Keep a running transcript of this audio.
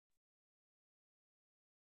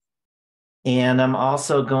And I'm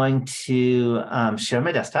also going to share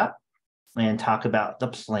my desktop and talk about the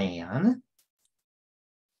plan.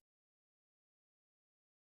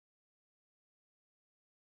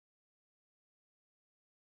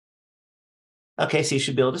 Okay, so you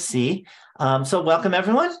should be able to see. So welcome,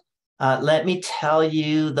 everyone. Let me tell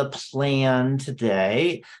you the plan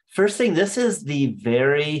today. First thing, this is the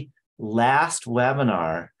very last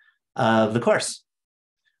webinar of the course.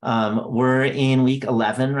 We're in week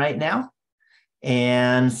 11 right now.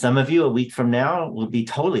 And some of you a week from now will be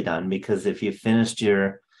totally done, because if you finished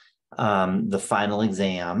your the final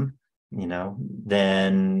exam,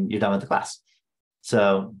 then you're done with the class.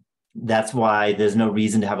 So that's why there's no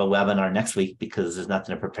reason to have a webinar next week, because there's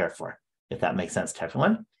nothing to prepare for, if that makes sense to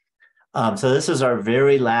everyone. So this is our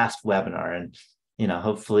very last webinar, and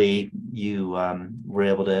hopefully you were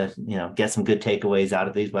able to get some good takeaways out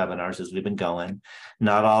of these webinars as we've been going.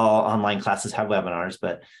 Not all online classes have webinars,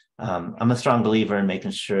 but I'm a strong believer in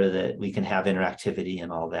making sure that we can have interactivity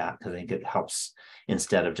and all that, because I think it helps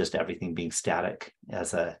instead of just everything being static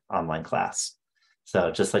as an online class.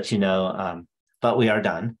 So just let you know, but we are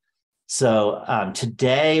done. So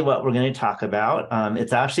today, what we're going to talk about,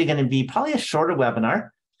 it's actually going to be probably a shorter webinar,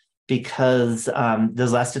 because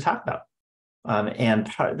there's less to talk about.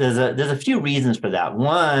 There's a few reasons for that.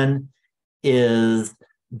 One is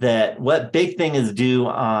that what big thing is due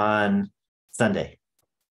on Sunday?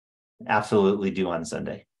 Absolutely due on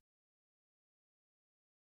Sunday.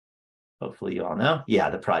 Hopefully you all know. Yeah,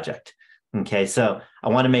 the project. Okay, so I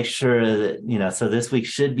want to make sure that, so this week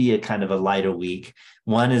should be a kind of a lighter week.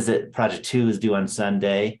 One is that project 2 is due on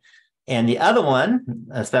Sunday. And the other one,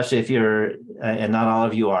 especially if you're, and not all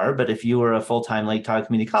of you are, but if you were a full-time Lake Tahoe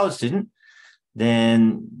Community College student,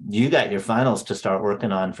 then you got your finals to start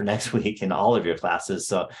working on for next week in all of your classes.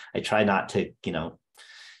 So I try not to,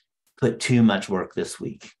 put too much work this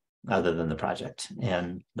week other than the project.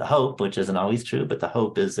 And the hope, which isn't always true, but the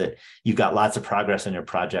hope is that you've got lots of progress in your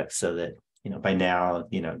project, so that, by now,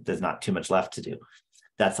 there's not too much left to do.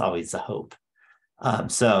 That's always the hope.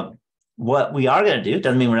 So what we are going to do,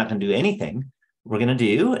 doesn't mean we're not going to do anything. We're going to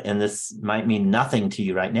do, and this might mean nothing to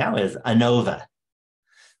you right now, is ANOVA.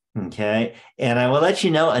 Okay. And I will let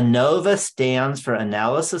you know, ANOVA stands for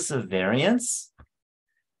Analysis of Variance.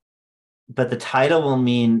 But the title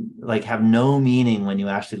will have no meaning when you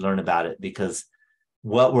actually learn about it, because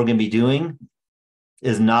what we're going to be doing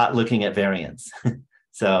is not looking at variance.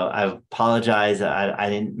 So I apologize. I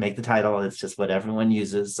didn't make the title. It's just what everyone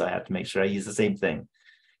uses. So I have to make sure I use the same thing.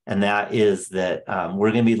 And that is that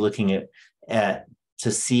we're going to be looking at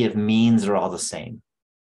to see if means are all the same.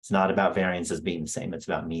 It's not about variances being the same. It's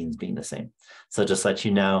about means being the same. So just let you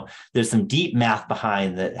know, there's some deep math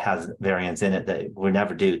behind that has variance in it that we'll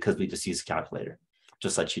never do, because we just use a calculator.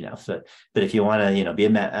 Just let you know. So, but if you want to, be a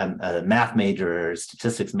math major or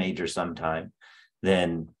statistics major sometime,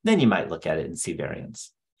 then you might look at it and see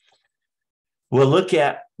variance. We'll look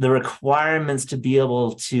at the requirements to be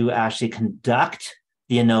able to actually conduct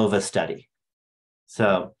the ANOVA study.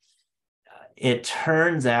 So it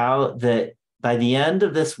turns out that by the end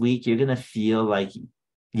of this week, you're going to feel like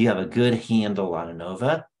you have a good handle on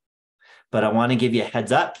ANOVA. But I want to give you a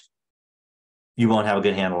heads up. You won't have a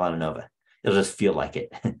good handle on ANOVA. It'll just feel like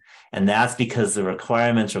it. And that's because the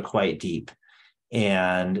requirements are quite deep.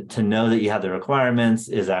 And to know that you have the requirements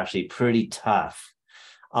is actually pretty tough.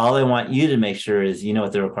 All I want you to make sure is you know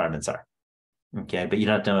what the requirements are. Okay, but you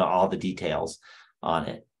don't have to know all the details on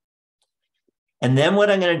it. And then what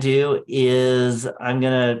I'm going to do is I'm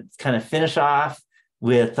going to kind of finish off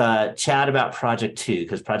with chat about project 2,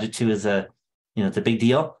 because project 2 is it's a big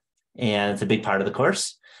deal, and it's a big part of the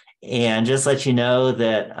course. And just let you know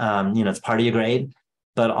that, it's part of your grade,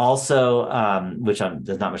 but also, which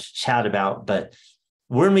there's not much to chat about, but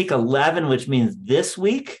we're in week 11, which means this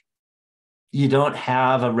week you don't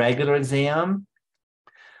have a regular exam,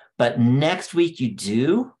 but next week you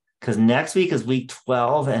do. Because next week is week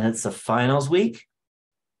 12, and it's the finals week.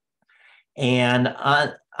 And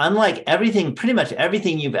unlike pretty much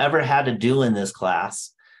everything you've ever had to do in this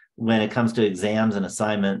class when it comes to exams and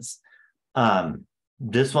assignments,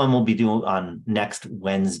 this one will be due on next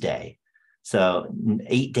Wednesday. So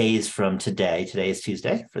 8 days from today. Today is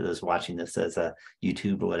Tuesday, for those watching this as a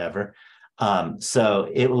YouTube or whatever.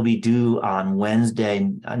 So it will be due on Wednesday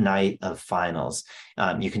night of finals.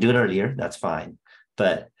 You can do it earlier. That's fine.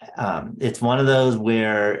 But it's one of those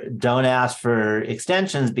where don't ask for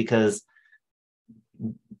extensions, because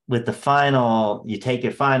with the final, you take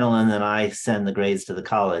your final and then I send the grades to the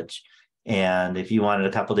college. And if you wanted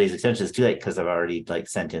a couple days extension, it's too late, because I've already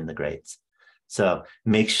sent in the grades. So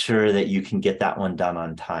make sure that you can get that one done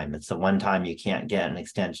on time. It's the one time you can't get an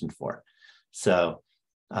extension for. So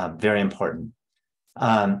very important.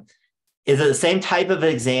 Is it the same type of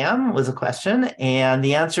exam was a question. And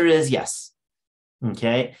the answer is yes.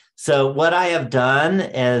 Okay. So what I have done,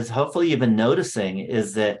 as hopefully you've been noticing,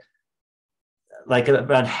 is that like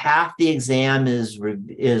about half the exam is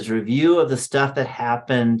review of the stuff that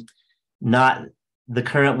happened, not the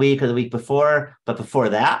current week or the week before, but before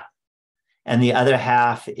that. And the other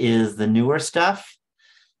half is the newer stuff.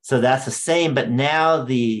 So that's the same, but now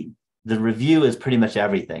the review is pretty much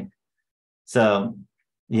everything. So,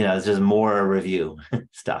 it's just more review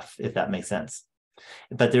stuff, if that makes sense.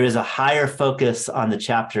 But there is a higher focus on the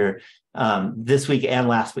chapter this week and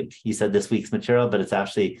last week. You said this week's material, but it's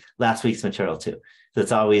actually last week's material too. So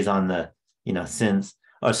it's always on the,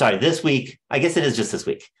 this week. I guess it is just this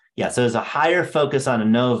week. Yeah. So there's a higher focus on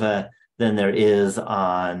ANOVA than there is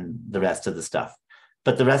on the rest of the stuff.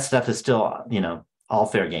 But the rest of the stuff is still, all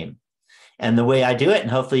fair game. And the way I do it, and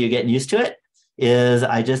hopefully you're getting used to it, is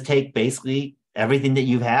I just take basically everything that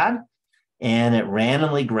you've had and it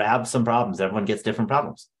randomly grabs some problems. Everyone gets different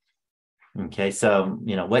problems. Okay, so,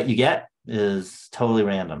 what you get is totally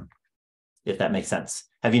random, if that makes sense.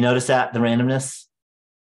 Have you noticed that, the randomness?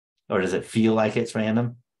 Or does it feel like it's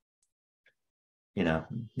random? Yeah,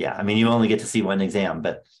 you only get to see one exam,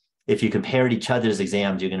 but if you compared each other's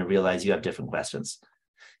exams, you're going to realize you have different questions.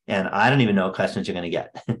 And I don't even know what questions you're going to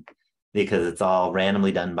get because it's all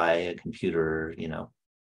randomly done by a computer,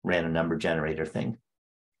 random number generator thing.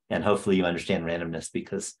 And hopefully you understand randomness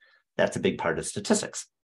because that's a big part of statistics.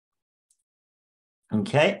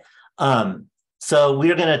 Okay. So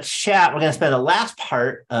we're going to chat. We're going to spend the last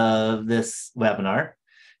part of this webinar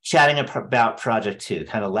chatting about Project 2,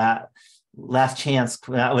 kind of last chance.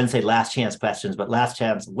 I wouldn't say last chance questions, but last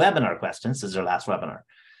chance webinar questions. This is our last webinar.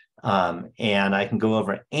 And I can go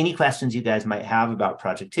over any questions you guys might have about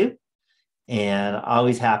Project 2. And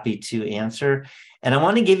always happy to answer. And I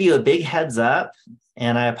want to give you a big heads up,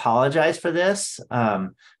 and I apologize for this, but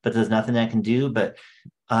there's nothing I can do. But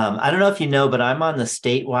I don't know if you know, but I'm on the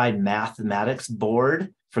statewide mathematics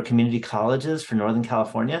board for community colleges for Northern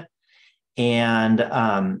California. And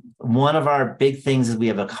one of our big things is we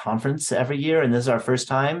have a conference every year, and this is our first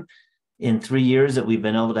time in 3 years that we've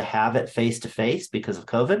been able to have it face-to-face because of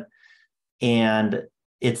COVID. And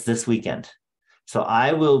it's this weekend. So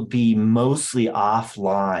I will be mostly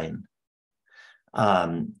offline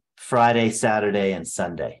Friday, Saturday, and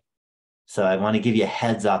Sunday. So I want to give you a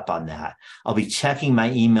heads up on that. I'll be checking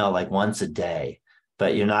my email like once a day,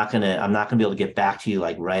 but I'm not going to be able to get back to you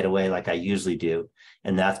like right away like I usually do.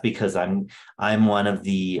 And that's because I'm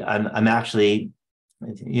actually,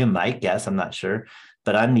 you might guess, I'm not sure,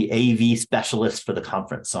 but I'm the AV specialist for the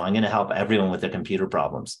conference. So I'm going to help everyone with their computer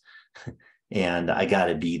problems. And I got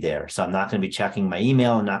to be there. So I'm not going to be checking my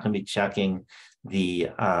email. I'm not going to be checking the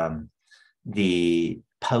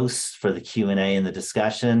posts for the Q&A and the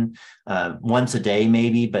discussion once a day,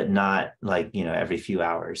 maybe, but not like, every few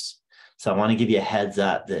hours. So I want to give you a heads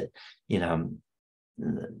up that,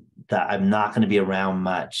 that I'm not going to be around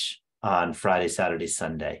much on Friday, Saturday,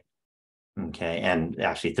 Sunday. Okay. And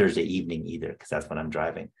actually Thursday evening either, because that's when I'm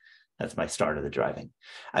driving. That's my start of the driving.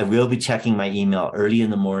 I will be checking my email early in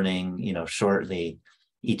the morning, shortly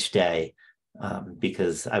each day,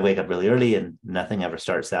 because I wake up really early and nothing ever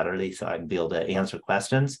starts that early. So I can be able to answer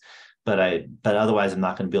questions, but otherwise I'm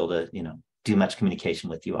not going to be able to, do much communication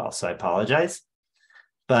with you all. So I apologize.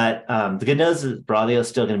 But the good news is Braulio is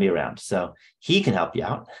still going to be around. So he can help you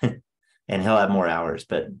out and he'll have more hours.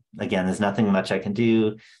 But again, there's nothing much I can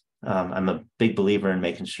do. I'm a big believer in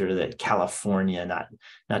making sure that California,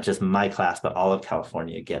 not just my class, but all of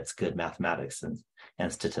California gets good mathematics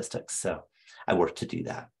and statistics. So I work to do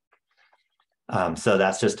that. So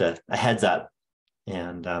that's just a heads up.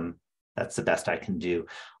 And that's the best I can do.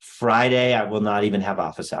 Friday, I will not even have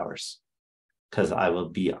office hours because I will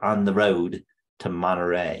be on the road to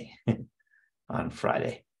Monterey on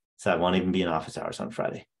Friday. So I won't even be in office hours on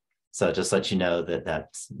Friday. So just let you know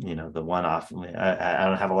that's, the one off. I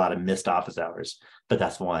don't have a lot of missed office hours, but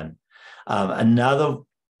that's one. Another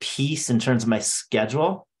piece in terms of my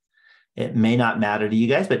schedule, it may not matter to you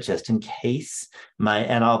guys, but just in case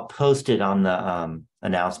and I'll post it on the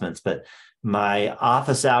announcements, but my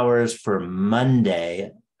office hours for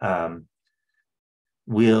Monday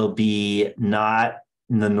will be not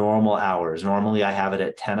the normal hours. Normally I have it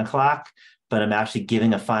at 10 o'clock. But I'm actually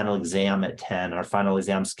giving a final exam at 10. Our final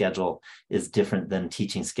exam schedule is different than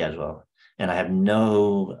teaching schedule. And I have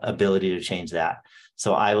no ability to change that.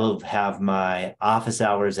 So I will have my office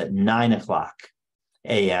hours at 9 o'clock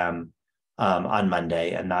a.m. On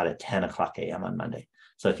Monday and not at 10 o'clock a.m. on Monday.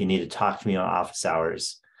 So if you need to talk to me on office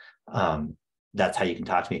hours, that's how you can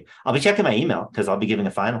talk to me. I'll be checking my email because I'll be giving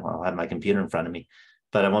a final. I'll have my computer in front of me,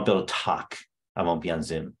 but I won't be able to talk. I won't be on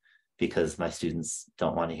Zoom because my students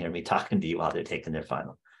don't want to hear me talking to you while they're taking their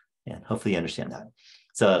final. And hopefully you understand that.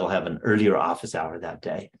 So it'll have an earlier office hour that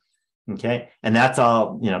day. Okay. And that's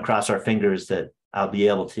all, cross our fingers that I'll be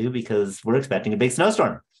able to, because we're expecting a big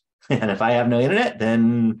snowstorm. And if I have no internet,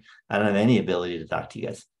 then I don't have any ability to talk to you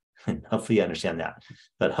guys. And hopefully you understand that.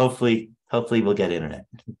 But hopefully we'll get internet.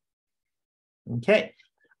 Okay.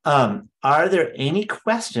 Are there any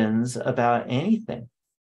questions about anything?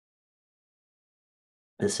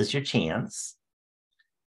 This is your chance.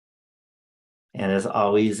 And as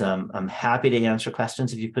always, I'm happy to answer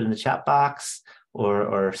questions if you put in the chat box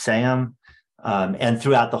or say them. And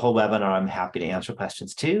throughout the whole webinar, I'm happy to answer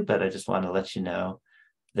questions too, but I just want to let you know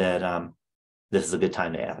that this is a good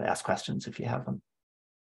time to ask questions if you have them.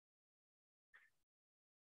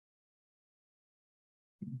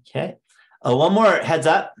 Okay. Oh, one more heads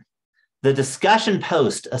up. The discussion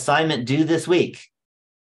post assignment due this week.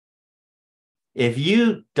 If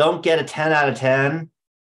you don't get a 10 out of 10,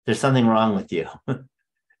 there's something wrong with you.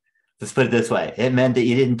 Let's put it this way. It meant that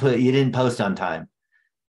you didn't post on time.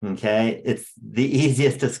 Okay. It's the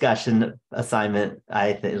easiest discussion assignment,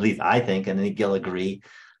 at least I think, and I think you'll agree,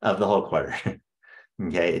 of the whole quarter.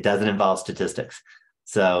 Okay. It doesn't involve statistics.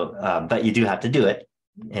 So, but you do have to do it,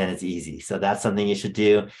 and it's easy. So that's something you should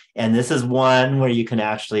do. And this is one where you can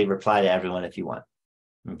actually reply to everyone if you want.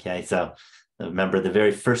 Okay. So remember, the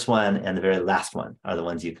very first one and the very last one are the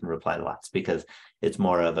ones you can reply to lots, because it's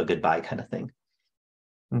more of a goodbye kind of thing.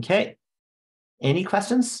 Okay. Any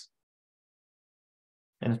questions?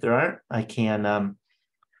 And if there aren't, I can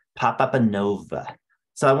pop up ANOVA.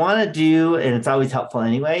 So I want to do, and it's always helpful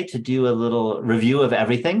anyway, to do a little review of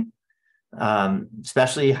everything,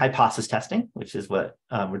 especially hypothesis testing, which is what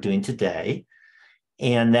we're doing today.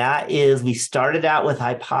 And that is, we started out with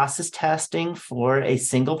hypothesis testing for a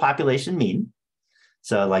single population mean.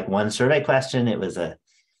 So like one survey question, it was a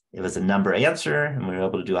number answer, and we were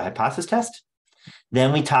able to do a hypothesis test.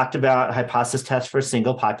 Then we talked about hypothesis test for a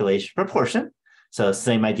single population proportion. So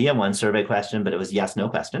same idea, one survey question, but it was yes, no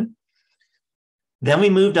question. Then we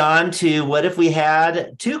moved on to what if we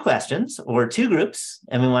had two questions or two groups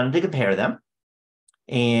and we wanted to compare them.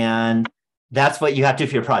 And that's what you have to do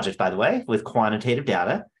for your project, by the way, with quantitative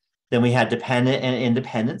data. Then we had dependent and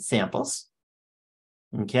independent samples.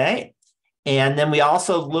 Okay. And then we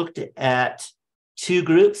also looked at two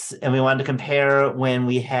groups and we wanted to compare when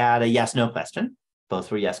we had a yes, no question.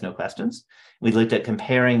 Both were yes, no questions. We looked at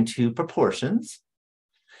comparing two proportions.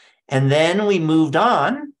 And then we moved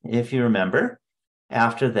on, if you remember,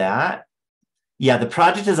 after that. Yeah, the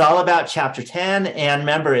project is all about chapter 10. And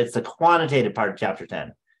remember, it's the quantitative part of chapter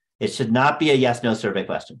 10. It should not be a yes, no survey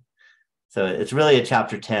question. So it's really a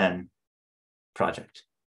chapter 10 project.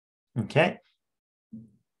 Okay.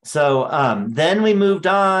 So then we moved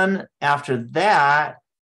on after that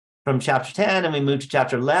from chapter 10, and we moved to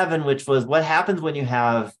chapter 11, which was what happens when you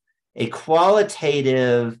have a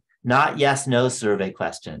qualitative, not yes, no survey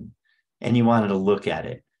question, and you wanted to look at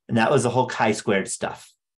it. And that was the whole chi-squared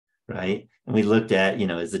stuff, right? And we looked at,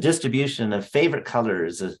 is the distribution of favorite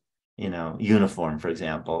colors, uniform, for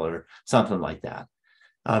example, or something like that.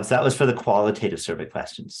 So that was for the qualitative survey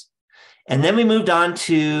questions. And then we moved on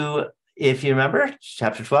to, if you remember,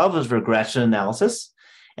 chapter 12 was regression analysis.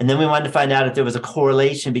 And then we wanted to find out if there was a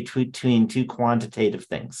correlation between two quantitative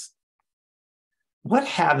things. What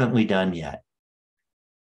haven't we done yet?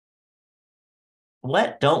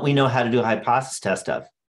 What don't we know how to do a hypothesis test of?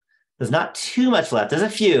 There's not too much left. There's a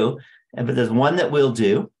few, but there's one that we'll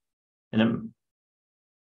do. And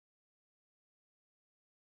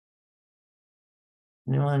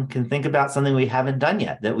anyone can think about something we haven't done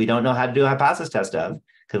yet that we don't know how to do a hypothesis test of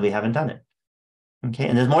because we haven't done it. Okay,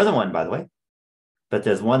 and there's more than one, by the way. But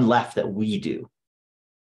there's one left that we do,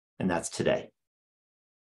 and that's today.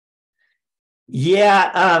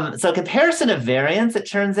 Yeah, so comparison of variance, it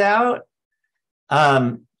turns out,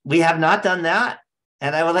 we have not done that,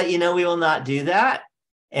 and I will let you know we will not do that.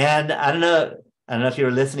 And I don't know if you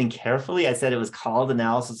were listening carefully. I said it was called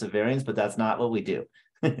analysis of variance, but that's not what we do.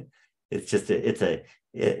 It's just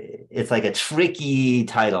it's like a tricky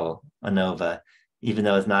title, ANOVA, even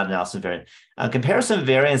though it's not analysis of variance. Comparison of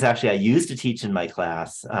variance, actually, I used to teach in my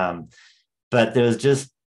class, but there was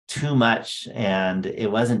just too much, and it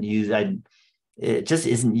wasn't used. It just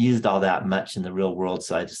isn't used all that much in the real world,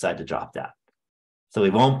 so I decided to drop that. So we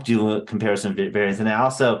won't do a comparison of variance. And I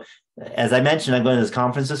also, as I mentioned, I'm going to this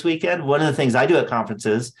conference this weekend. One of the things I do at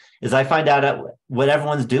conferences is I find out what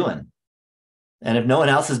everyone's doing. And if no one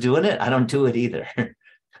else is doing it, I don't do it either.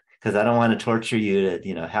 because I don't want to torture you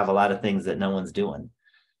to, have a lot of things that no one's doing.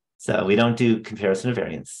 So we don't do comparison of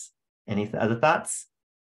variance. Any other thoughts?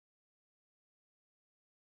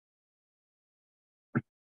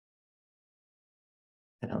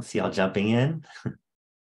 I don't see y'all jumping in.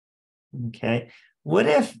 Okay. What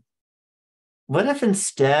if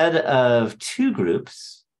instead of two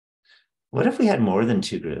groups, what if we had more than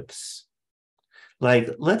two groups? Like,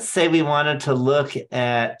 let's say we wanted to look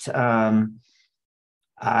at, I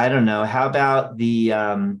don't know, how about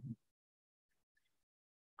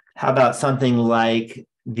something like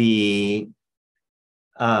the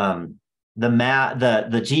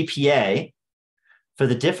GPA for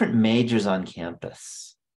the different majors on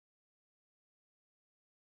campus?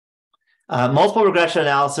 Multiple regression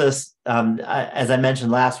analysis, as I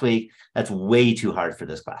mentioned last week, that's way too hard for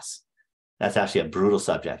this class. That's actually a brutal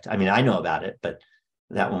subject. I mean, I know about it, but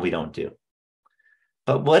that one we don't do.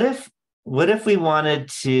 But what if we wanted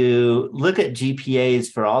to look at GPAs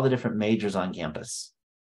for all the different majors on campus?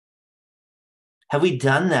 Have we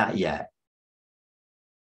done that yet?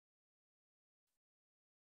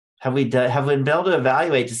 Have we been able to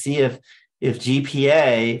evaluate to see if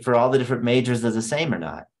GPA for all the different majors is the same or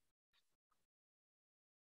not?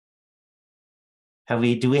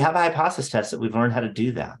 Do we have a hypothesis test that we've learned how to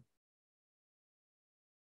do that?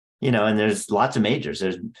 And there's lots of majors.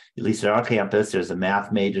 There's, at least at our campus, there's a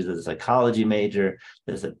math major, there's a psychology major,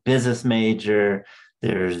 there's a business major,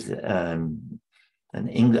 there's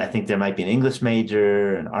I think there might be an English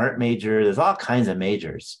major, an art major. There's all kinds of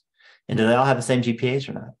majors. And do they all have the same GPAs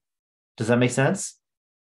or not? Does that make sense?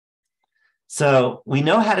 So we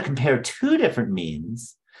know how to compare two different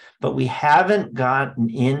means, but we haven't gotten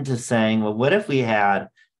into saying, well, what if we had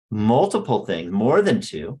multiple things, more than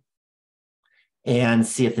two, and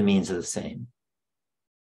see if the means are the same?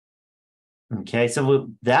 Okay,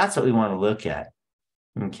 so that's what we want to look at.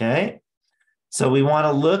 Okay, so we want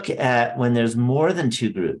to look at when there's more than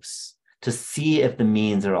two groups to see if the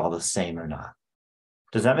means are all the same or not.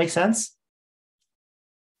 Does that make sense?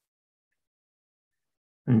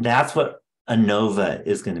 And that's what ANOVA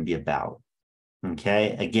is going to be about.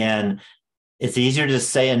 Okay, again, it's easier to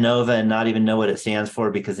say ANOVA and not even know what it stands for,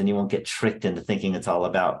 because then you won't get tricked into thinking it's all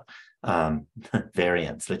about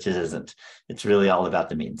variance, which it isn't. It's really all about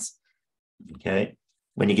the means. Okay,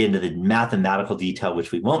 when you get into the mathematical detail,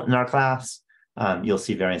 which we won't in our class, you'll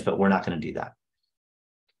see variance, but we're not going to do that.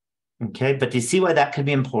 Okay, but do you see why that could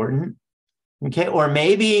be important? Okay, or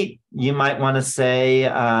maybe you might want to say,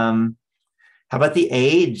 how about the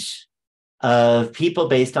age of people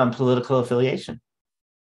based on political affiliation,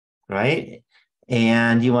 right?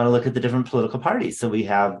 And you want to look at the different political parties. So we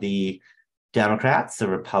have the Democrats, the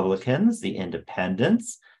Republicans, the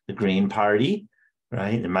Independents, the Green Party,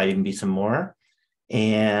 right? There might even be some more.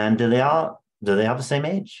 And do they have the same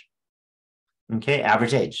age? Okay,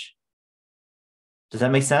 average age. Does that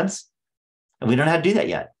make sense? And we don't know how to do that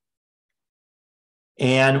yet.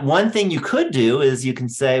 And one thing you could do is you can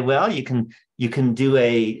say, well, you can do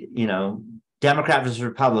a, Democrat versus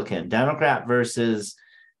Republican, Democrat versus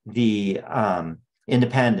the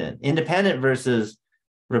Independent versus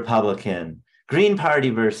Republican, Green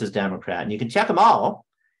Party versus Democrat. And you can check them all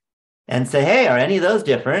and say, hey, are any of those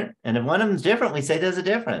different? And if one of them's different, we say there's a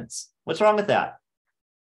difference. What's wrong with that?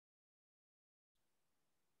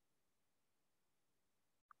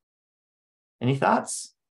 Any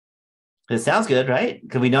thoughts? It sounds good, right?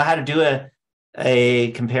 Because we know how to do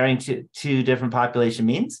a comparing two different population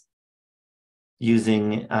means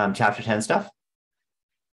using chapter 10 stuff.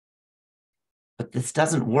 But this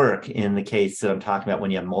doesn't work in the case that I'm talking about when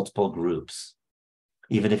you have multiple groups,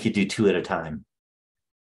 even if you do two at a time.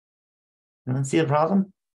 Anyone see the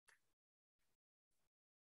problem?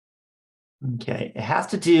 Okay, it has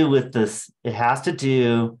to do with this. It has to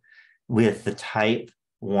do with the type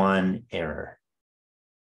 1 error.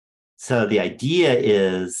 So the idea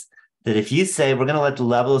is that if you say we're going to let the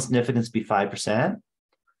level of significance be 5%,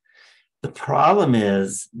 the problem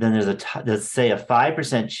is then there's let's say a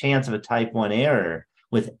 5% chance of a type 1 error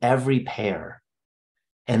with every pair.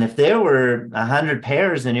 And if there were 100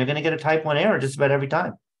 pairs, then you're going to get a type 1 error just about every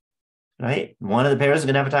time, right? One of the pairs is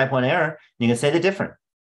going to have a type 1 error, and you can say they're different.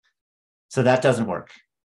 So that doesn't work.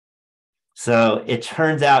 So it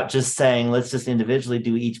turns out just saying, let's just individually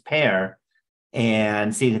do each pair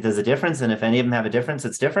and see if there's a difference. And if any of them have a difference,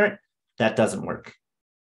 it's different. That doesn't work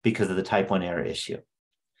because of the type 1 error issue.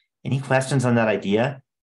 Any questions on that idea?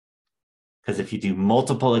 Because if you do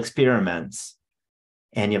multiple experiments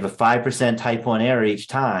and you have a 5% type 1 error each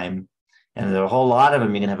time, and there are a whole lot of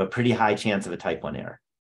them, you're going to have a pretty high chance of a type 1 error.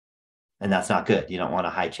 And that's not good. You don't want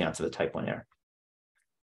a high chance of a type 1 error.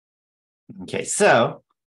 Okay, so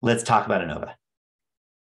let's talk about ANOVA.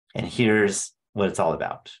 And here's what it's all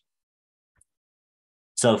about.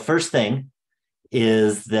 So first thing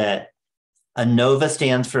is that ANOVA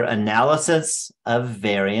stands for Analysis of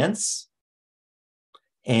Variance.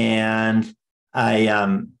 And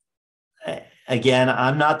again,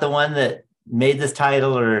 I'm not the one that made this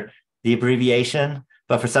title or the abbreviation,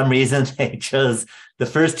 but for some reason they chose the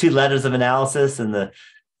first two letters of analysis and the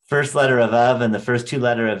first letter of and the first two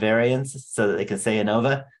letters of variance so that they can say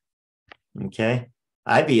ANOVA. Okay.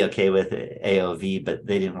 I'd be okay with AOV, but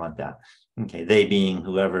they didn't want that. Okay. They being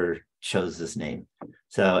whoever chose this name.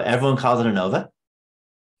 So everyone calls it ANOVA,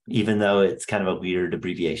 even though it's kind of a weird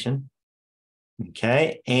abbreviation.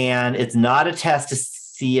 Okay. And it's not a test to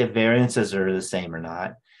see if variances are the same or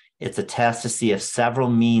not. It's a test to see if several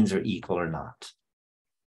means are equal or not.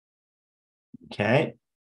 Okay.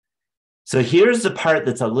 So here's the part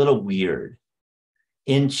that's a little weird.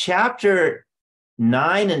 In chapter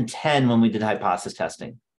 9 and 10, when we did hypothesis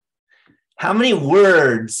testing, how many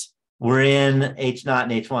words were in H0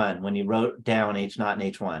 and H1 when you wrote down H0 and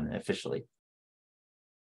H1 officially?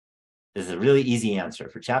 This is a really easy answer.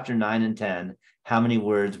 For chapter 9 and 10, how many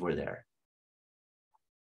words were there?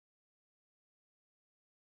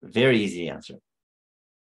 Very easy answer.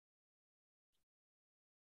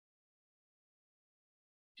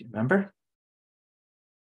 Do you remember?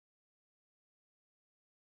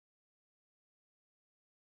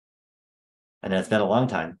 I know it's been a long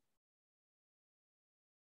time.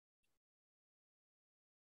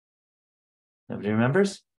 Nobody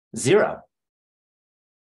remembers? 0.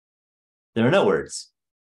 There are no words.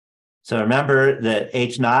 So remember that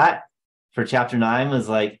H0 for chapter 9 was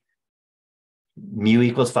like mu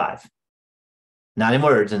equals 5. Not in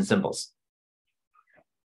words, in symbols.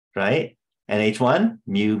 Right? And H1,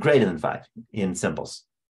 mu greater than 5 in symbols.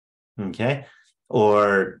 Okay?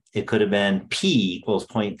 Or it could have been P equals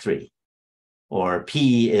 0.3. Or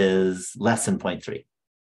P is less than 0.3.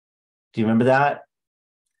 Do you remember that?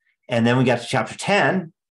 And then we got to chapter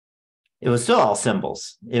 10. It was still all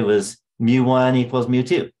symbols. It was mu1 equals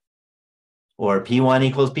mu2. Or P1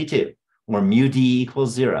 equals P2. Or mu D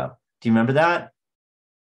equals 0. Do you remember that?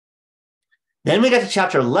 Then we got to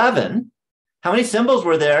chapter 11. How many symbols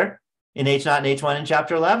were there in H0 and H1 in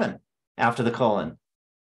chapter 11 after the colon?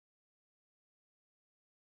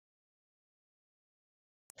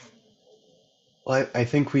 Well, I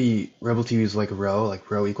think we were able to use like rho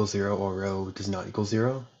equals 0 or rho does not equal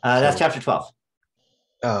 0. That's chapter 12.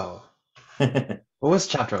 Oh. What was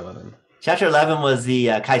chapter 11? Chapter 11 was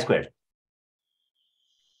the chi-squared.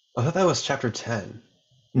 I thought that was chapter 10.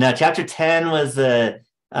 No, chapter 10 was the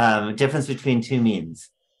difference between two means.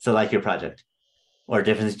 So like your project. Or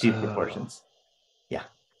difference between proportions. Yeah.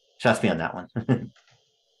 Trust me on that one.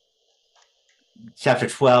 Chapter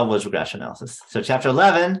 12 was regression analysis. So chapter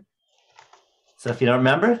 11, so if you don't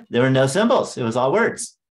remember, there were no symbols. It was all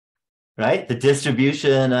words, right? The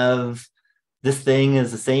distribution of this thing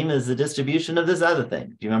is the same as the distribution of this other thing.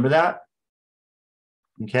 Do you remember that?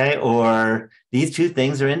 Okay, or these two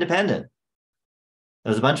things are independent. There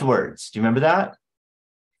was a bunch of words. Do you remember that?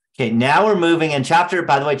 Okay, now we're moving in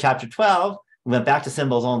by the way, chapter 12, we went back to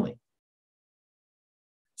symbols only.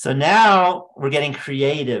 So now we're getting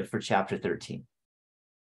creative for chapter 13.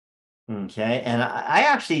 Okay, and I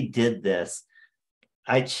actually did this.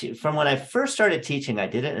 From when I first started teaching, I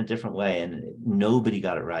did it in a different way and nobody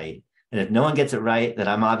got it right. And if no one gets it right, then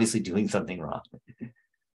I'm obviously doing something wrong.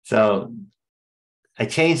 So I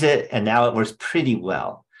changed it and now it works pretty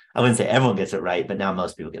well. I wouldn't say everyone gets it right, but now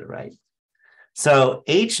most people get it right. So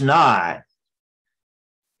H0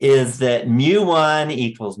 is that mu1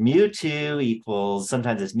 equals mu2 equals,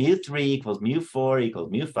 sometimes it's mu3 equals mu4 equals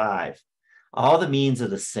mu5. All the means are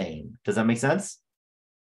the same. Does that make sense?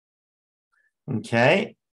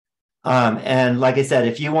 Okay. And like I said,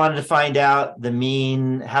 if you wanted to find out the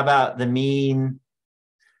mean, how about the mean?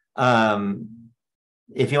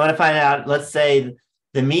 If you want to find out, let's say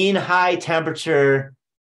the mean high temperature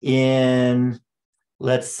in,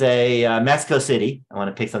 let's say, Mexico City, I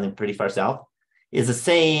want to pick something pretty far south, is the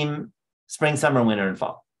same spring, summer, winter, and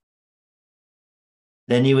fall.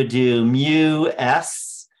 Then you would do mu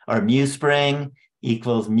S or mu spring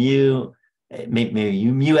equals mu,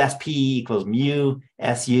 maybe mu SP equals mu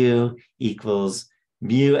SU equals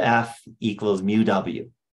mu F equals mu W,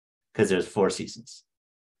 because there's 4 seasons.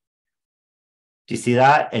 Do you see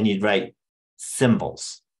that? And you'd write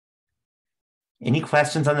symbols. Any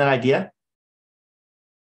questions on that idea?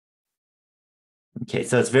 Okay,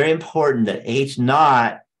 so it's very important that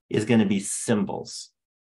H0 is going to be symbols.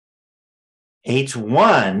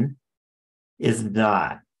 H1 is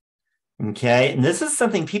not. Okay, and this is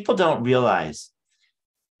something people don't realize.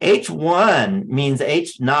 H1 means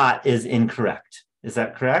H naught is incorrect. Is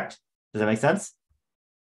that correct? Does that make sense?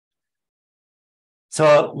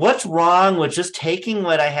 So what's wrong with just taking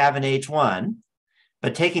what I have in H1,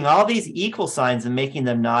 but taking all these equal signs and making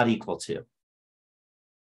them not equal to?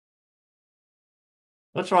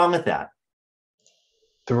 What's wrong with that?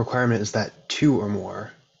 The requirement is that two or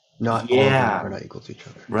more, not all of them are not equal to each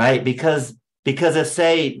other. Right, because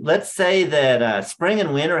if let's say that spring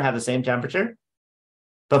and winter have the same temperature,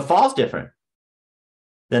 but fall's different,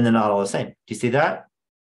 then they're not all the same. Do you see that?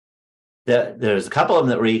 There's a couple of them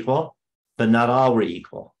that were equal, but not all were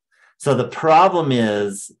equal. So the problem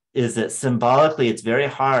is that symbolically, it's very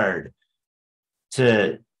hard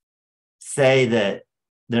to say that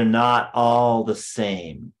they're not all the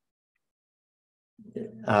same.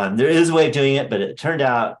 There is a way of doing it, but it turned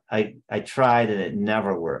out I tried and it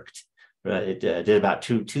never worked. It did about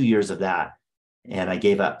two years of that, and I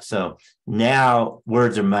gave up. So now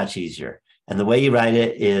words are much easier. And the way you write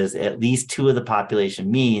it is at least two of the population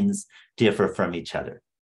means differ from each other.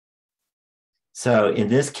 So in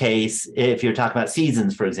this case, if you're talking about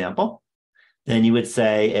seasons, for example, then you would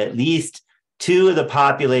say at least two of the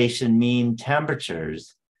population mean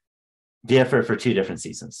temperatures differ for two different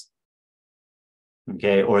seasons.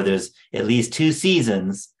 Okay, or there's at least two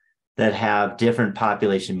seasons that have different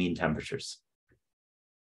population mean temperatures.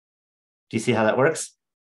 Do you see how that works?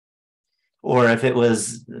 Or if it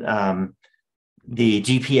was the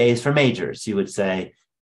GPAs for majors, you would say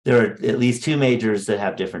there are at least two majors that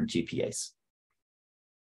have different GPAs.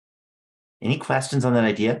 Any questions on that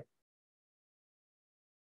idea?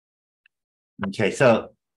 Okay, so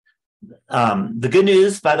the good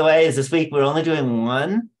news, by the way, is this week we're only doing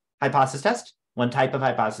one hypothesis test, one type of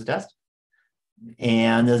hypothesis test.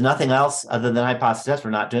 And there's nothing else other than hypothesis test. We're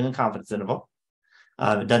not doing a confidence interval.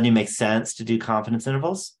 It doesn't even make sense to do confidence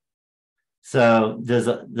intervals. So there's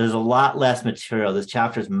a lot less material. This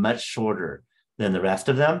chapter is much shorter than the rest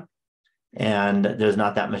of them. And there's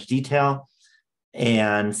not that much detail.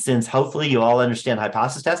 And since hopefully you all understand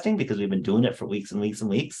hypothesis testing, because we've been doing it for weeks and weeks and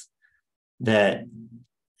weeks, that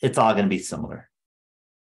it's all going to be similar.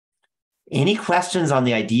 Any questions on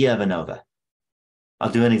the idea of ANOVA? I'll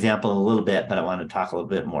do an example in a little bit, but I want to talk a little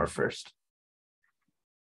bit more first.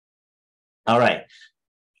 All right.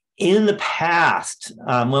 In the past,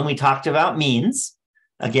 when we talked about means,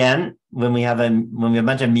 again, when we have a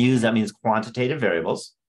bunch of mu's, that means quantitative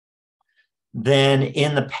variables. Then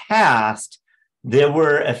in the past, there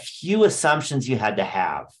were a few assumptions you had to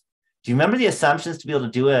have. Do you remember the assumptions to be able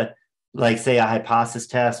to do a hypothesis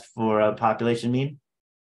test for a population mean?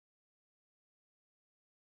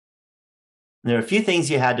 There are a few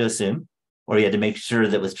things you had to assume, or you had to make sure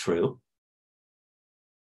that was true.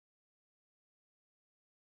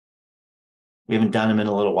 We haven't done them in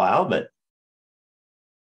a little while, but.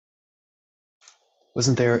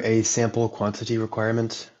 Wasn't there a sample quantity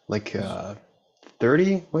requirement, like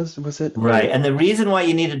 30, was it? Right, and the reason why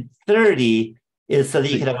you needed 30 is so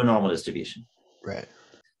that you could have a normal distribution. Right.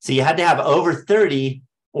 So you had to have over 30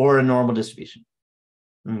 or a normal distribution.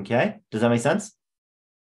 Okay, does that make sense?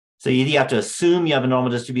 So you have to assume you have a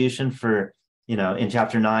normal distribution for, in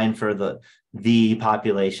chapter 9 for the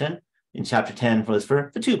population, in chapter 10 was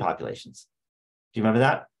for the two populations. Do you remember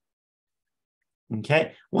that?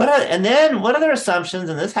 Okay, and then what other assumptions,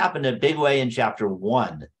 and this happened a big way in chapter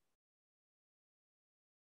 1,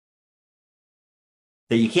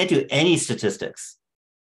 that you can't do any statistics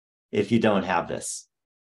if you don't have this.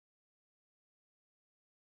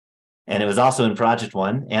 And it was also in project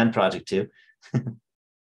 1 and project 2.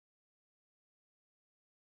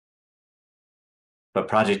 But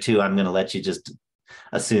project 2, I'm going to let you just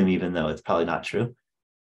assume, even though it's probably not true.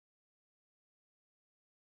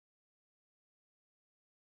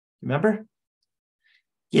 Remember?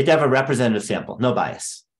 You had to have a representative sample, no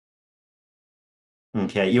bias.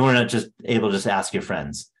 Okay, you weren't just able to just ask your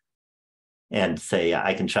friends and say,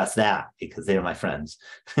 I can trust that because they're my friends.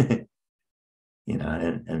 And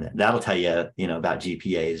that'll tell you, about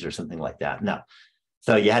GPAs or something like that. No.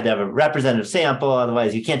 So you had to have a representative sample.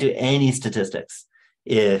 Otherwise, you can't do any statistics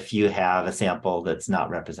if you have a sample that's not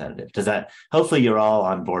representative. Hopefully you're all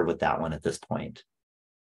on board with that one at this point.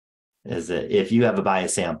 Is that if you have a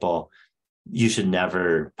bias sample, you should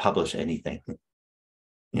never publish anything,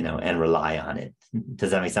 and rely on it. Does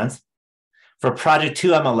that make sense? For project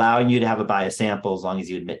 2, I'm allowing you to have a bias sample as long as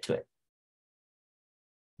you admit to it.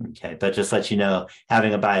 Okay, but just let you know,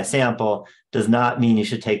 having a bias sample does not mean you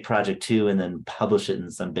should take project 2 and then publish it in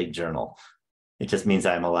some big journal. It just means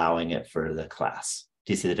I'm allowing it for the class.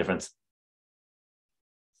 Do you see the difference?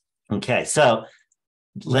 Okay, so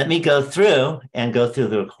let me go through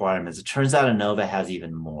the requirements. It turns out ANOVA has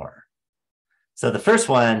even more. So the first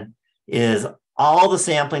one is all the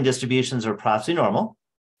sampling distributions are approximately normal.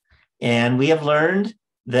 And we have learned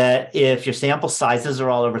that if your sample sizes are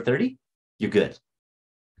all over 30, you're good.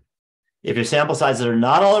 If your sample sizes are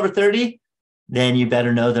not all over 30, then you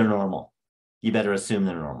better know they're normal. You better assume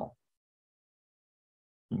they're normal.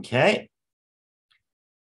 Okay.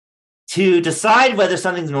 To decide whether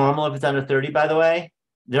something's normal if it's under 30, by the way,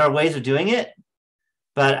 there are ways of doing it,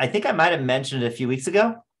 but I think I might have mentioned it a few weeks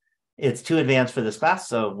ago. It's too advanced for this class,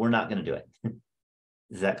 so we're not going to do it.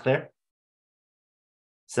 Is that clear?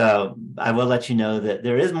 So I will let you know that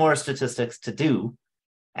there is more statistics to do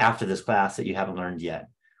after this class that you haven't learned yet.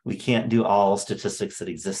 We can't do all statistics that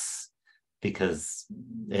exists because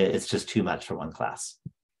it's just too much for one class.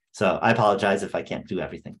 So I apologize if I can't do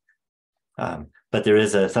everything. But there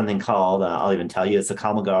is something called, I'll even tell you, it's a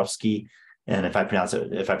Kolmogorowski, and if I pronounce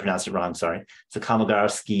it wrong, sorry. It's a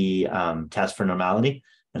Kolmogorowski test for normality,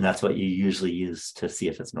 and that's what you usually use to see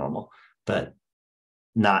if it's normal, but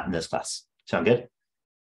not in this class. Sound good?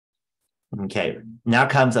 Okay, now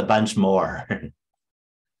comes a bunch more.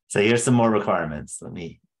 So here's some more requirements. Let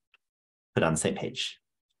me put on the same page.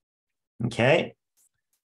 Okay.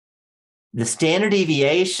 The standard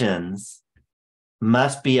deviations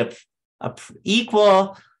must be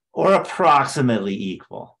equal or approximately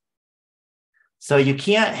equal. So you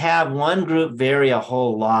can't have one group vary a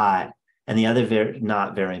whole lot and the other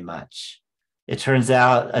not very much. It turns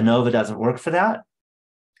out ANOVA doesn't work for that.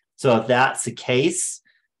 So if that's the case,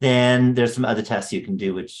 then there's some other tests you can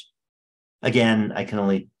do, which, again, I can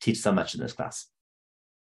only teach so much in this class.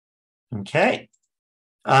 Okay.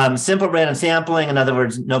 Simple random sampling, in other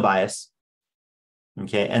words, no bias.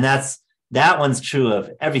 Okay, and that one's true of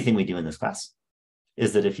everything we do in this class,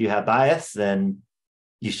 is that if you have bias, then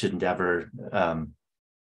you shouldn't ever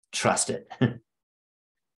trust it.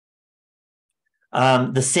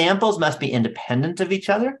 The samples must be independent of each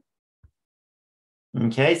other.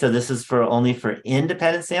 Okay, so this is only for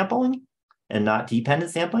independent sampling and not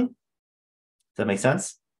dependent sampling. Does that make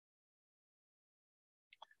sense?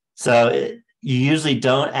 So you usually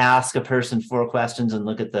don't ask a person 4 questions and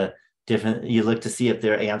look at the different, you look to see if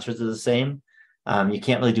their answers are the same. You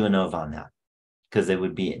can't really do ANOVA on that because they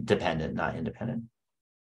would be dependent, not independent.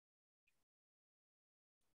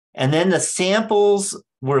 And then the samples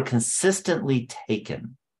were consistently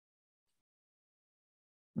taken.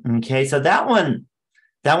 Okay, so that one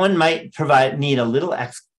might need a little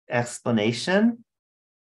explanation.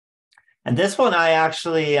 And this one, I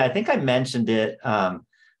think I mentioned it.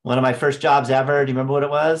 One of my first jobs ever. Do you remember what it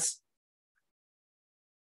was?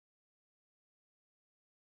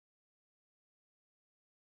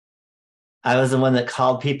 I was the one that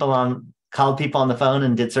called people on the phone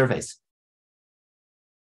and did surveys.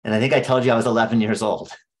 And I think I told you I was 11 years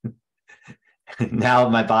old. Now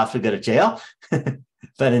my boss would go to jail.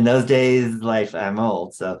 But in those days, I'm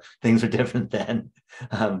old, so things were different then.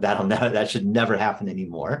 That should never happen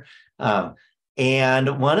anymore.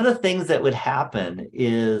 And one of the things that would happen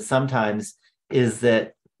is sometimes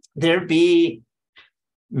that there'd be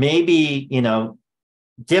maybe,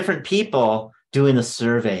 different people doing the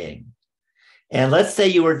surveying. And let's say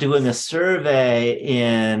you were doing a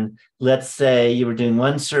survey let's say you were doing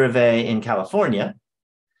one survey in California,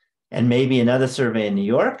 and maybe another survey in New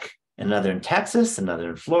York, another in Texas, another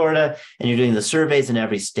in Florida, and you're doing the surveys in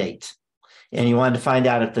every state. And you wanted to find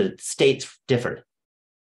out if the states differed.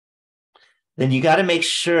 Then you got to make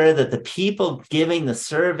sure that the people giving the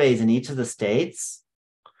surveys in each of the states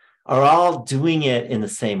are all doing it in the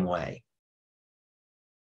same way.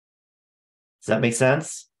 Does that make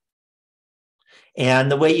sense?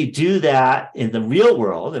 And the way you do that in the real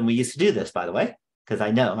world, and we used to do this, by the way, because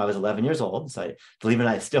I know I was 11 years old, so believe it or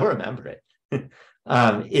not, I still remember it,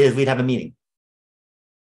 is we'd have a meeting.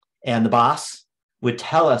 And the boss would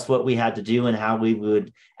tell us what we had to do and how we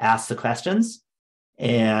would ask the questions.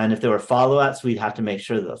 And if there were follow-ups, we'd have to make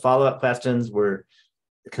sure that the follow-up questions were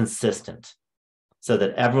consistent so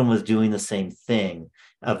that everyone was doing the same thing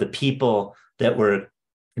of the people that were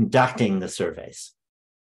conducting the surveys.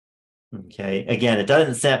 Okay, again, it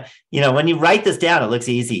doesn't sound, when you write this down, it looks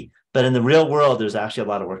easy, but in the real world, there's actually a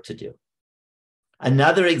lot of work to do.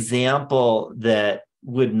 Another example that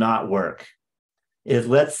would not work is,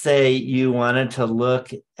 let's say you wanted to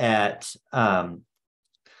look at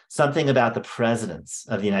something about the presidents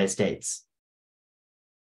of the United States.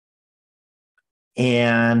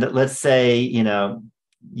 And let's say,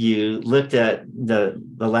 you looked at the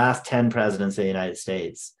last 10 presidents of the United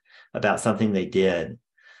States about something they did.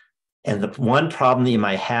 And the one problem that you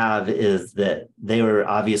might have is that they were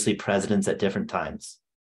obviously presidents at different times.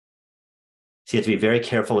 So you have to be very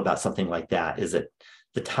careful about something like that, is that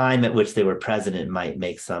the time at which they were president might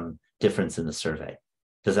make some difference in the survey.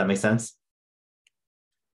 Does that make sense?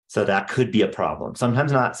 So that could be a problem.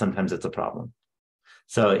 Sometimes not, sometimes it's a problem.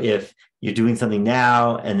 So if you're doing something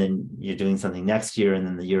now and then you're doing something next year and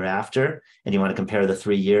then the year after, and you want to compare the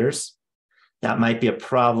 3 years, that might be a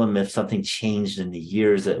problem if something changed in the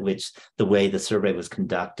years at which the way the survey was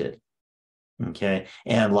conducted. Okay.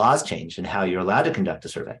 And laws change in how you're allowed to conduct a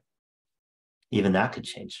survey. Even that could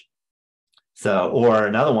change. So, or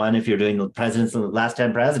another one, if you're doing the presidents, the last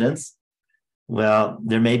 10 presidents, well,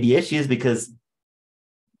 there may be issues because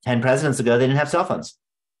 10 presidents ago, they didn't have cell phones.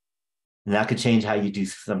 And that could change how you do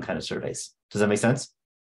some kind of surveys. Does that make sense?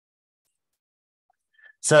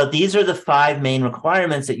 So these are the 5 main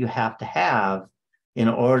requirements that you have to have in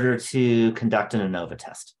order to conduct an ANOVA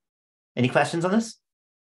test. Any questions on this?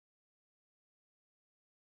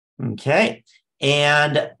 Okay.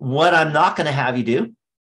 And what I'm not going to have you do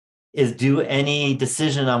is do any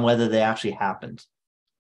decision on whether they actually happened.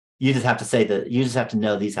 You just have to say that, you just have to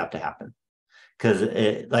know these have to happen. Because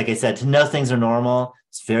like I said, to know things are normal,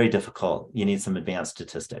 it's very difficult. You need some advanced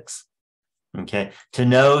statistics. Okay. To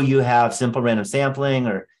know you have simple random sampling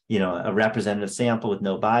or, a representative sample with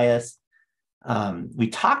no bias. We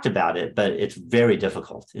talked about it, but it's very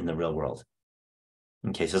difficult in the real world.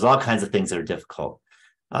 Okay. So there's all kinds of things that are difficult.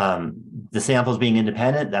 The samples being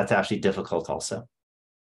independent, that's actually difficult also.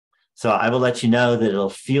 So I will let you know that it'll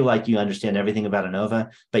feel like you understand everything about ANOVA,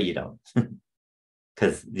 but you don't,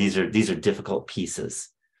 because these are difficult pieces.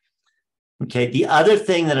 Okay, the other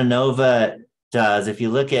thing that ANOVA does, if you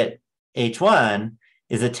look at H1,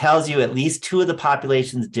 is it tells you at least 2 of the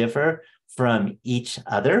populations differ from each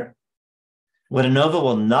other. What ANOVA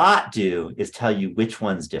will not do is tell you which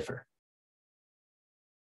ones differ.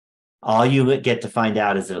 All you get to find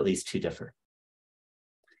out is that at least 2 differ.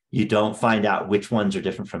 You don't find out which ones are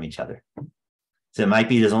different from each other. So it might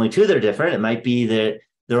be there's only 2 that are different. It might be that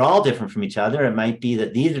they're all different from each other. It might be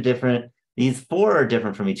that these are different. These 4 are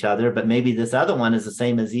different from each other, but maybe this other one is the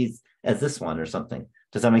same as this one or something.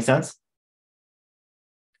 Does that make sense?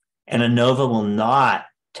 And ANOVA will not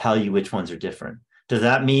tell you which ones are different. Does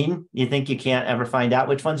that mean you think you can't ever find out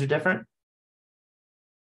which ones are different?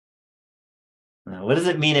 Now, what does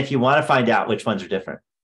it mean if you want to find out which ones are different?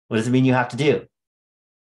 What does it mean you have to do?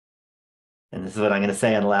 And this is what I'm going to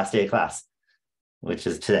say on the last day of class, which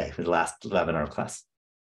is today for the last webinar class.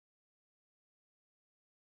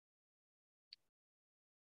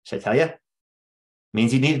 Should I tell you? It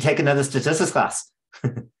means you need to take another statistics class.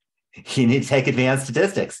 You need to take advanced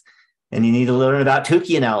statistics, and you need to learn about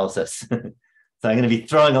Tukey analysis. So I'm going to be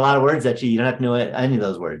throwing a lot of words at you. You don't have to know any of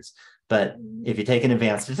those words. But if you take an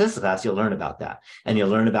advanced statistics class, you'll learn about that. And you'll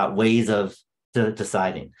learn about ways of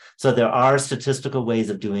deciding. So there are statistical ways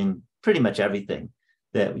of doing pretty much everything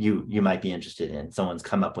that you might be interested in. Someone's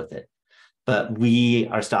come up with it. But we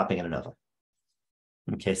are stopping at ANOVA.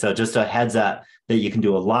 Okay, so just a heads up that you can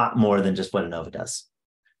do a lot more than just what ANOVA does.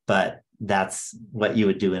 But that's what you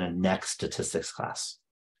would do in a next statistics class.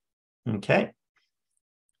 Okay.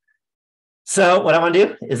 So what I want to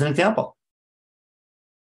do is an example.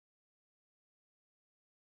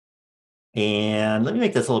 And let me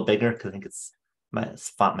make this a little bigger because I think my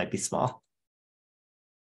font might be small.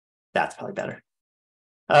 That's probably better.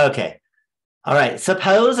 Okay. All right.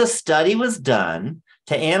 Suppose a study was done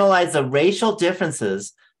to analyze the racial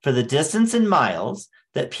differences for the distance in miles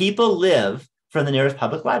that people live from the nearest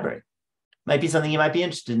public library. Might be something you might be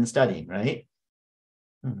interested in studying, right?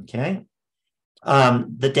 Okay.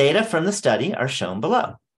 The data from the study are shown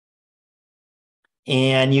below.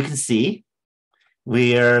 And you can see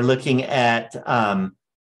we are looking at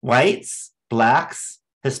whites, blacks,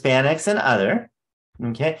 Hispanics, and other.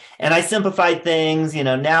 Okay. And I simplified things,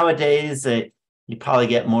 nowadays you probably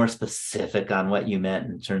get more specific on what you meant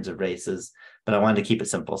in terms of races, but I wanted to keep it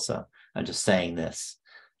simple. So I'm just saying this.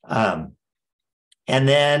 And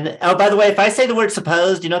then, oh, by the way, if I say the word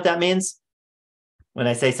suppose, do you know what that means? When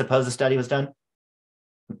I say suppose a study was done?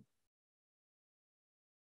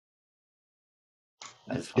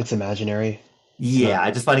 It's imaginary. Yeah,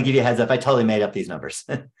 I just want to give you a heads up. I totally made up these numbers.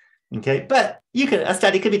 Okay, but a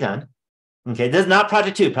study could be done. Okay, this is not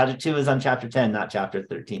project 2. Project 2 is on chapter 10, not chapter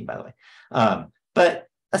 13, by the way. But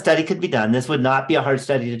a study could be done. This would not be a hard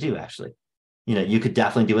study to do, actually. You could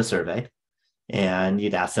definitely do a survey, and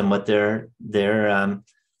you'd ask them what their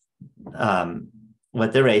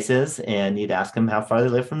race is, and you'd ask them how far they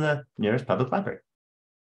live from the nearest public library,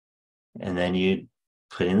 and then you'd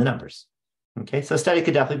put in the numbers. Okay, so a study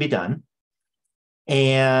could definitely be done,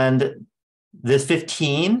 and this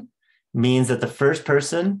 15 means that the first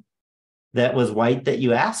person that was white that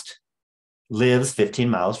you asked lives 15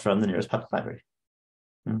 miles from the nearest public library.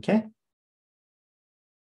 Okay.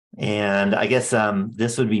 And I guess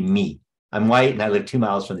this would be me. I'm white and I live 2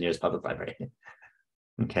 miles from the nearest public library.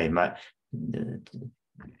 Okay, my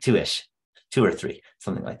two-ish, 2 or 3,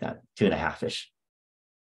 something like that, 2.5-ish.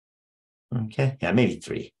 Okay, yeah, maybe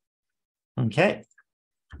 3. Okay.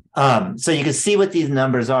 So you can see what these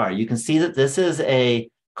numbers are. You can see that this is a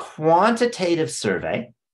quantitative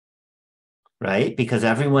survey, right? Because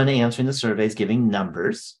everyone answering the survey is giving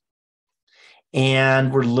numbers.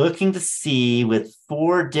 And we're looking to see with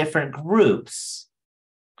 4 different groups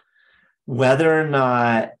whether or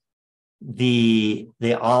not they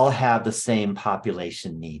all have the same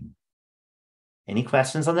population need. Any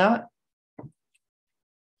questions on that?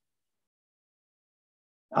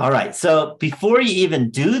 All right, so before you even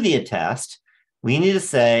do the test, we need to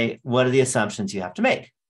say, what are the assumptions you have to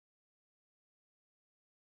make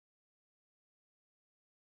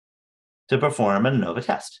to perform an ANOVA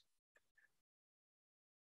test?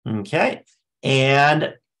 Okay,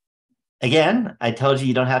 and again, I told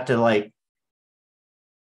you don't have to like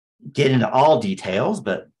get into all details,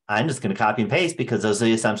 but I'm just going to copy and paste because those are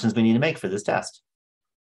the assumptions we need to make for this test.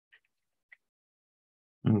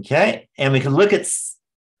 Okay, and we can look at,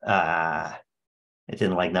 it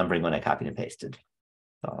didn't like numbering when I copied and pasted.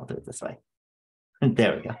 So I'll do it this way.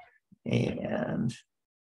 There we go. And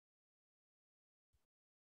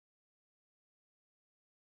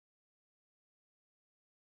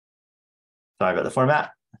sorry about the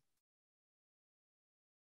format.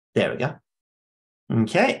 There we go.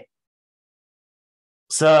 Okay.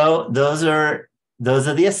 So those are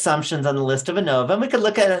the assumptions on the list of ANOVA. And we could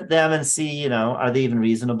look at them and see, are they even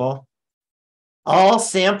reasonable? All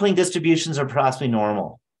sampling distributions are approximately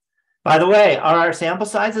normal. By the way, are our sample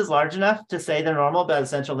sizes large enough to say they're normal by the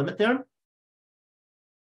essential limit theorem?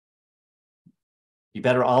 You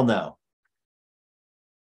better all know.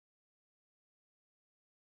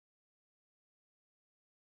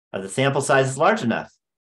 Are the sample sizes large enough?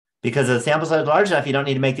 Because if the sample size is large enough, you don't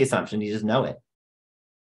need to make the assumption, you just know it.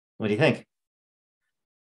 What do you think?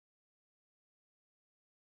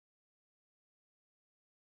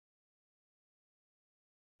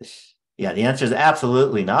 Yeah, the answer is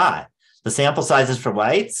absolutely not. The sample sizes for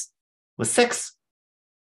whites was 6.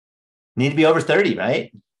 Need to be over 30,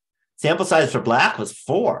 right? Sample size for black was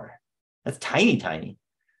 4. That's tiny, tiny.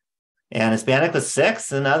 And Hispanic was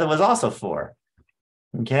 6, and the other was also 4.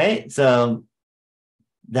 Okay, so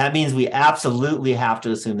that means we absolutely have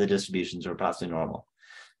to assume the distributions are approximately normal.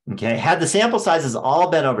 Okay, had the sample sizes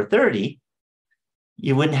all been over 30,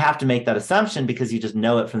 you wouldn't have to make that assumption because you just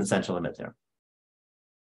know it from the essential limit theorem.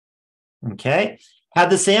 Okay, had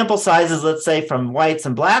the sample sizes, let's say, from whites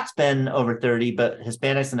and blacks been over 30, but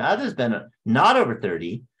Hispanics and others been not over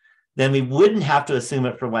 30, then we wouldn't have to assume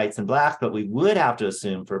it for whites and blacks, but we would have to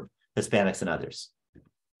assume for Hispanics and others.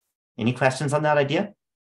 Any questions on that idea?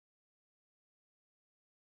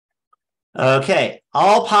 Okay,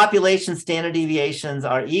 all population standard deviations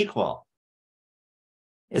are equal.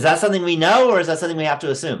 Is that something we know, or is that something we have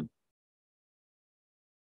to assume?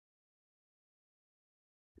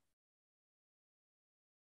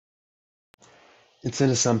 It's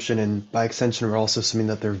an assumption, and by extension, we're also assuming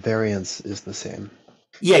that their variance is the same.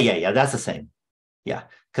 Yeah, that's the same. Yeah,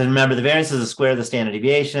 because remember, the variance is the square of the standard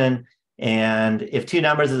deviation, and if 2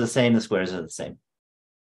 numbers are the same, the squares are the same.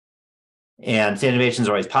 And standard deviations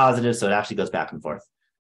are always positive, so it actually goes back and forth.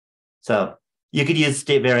 So you could use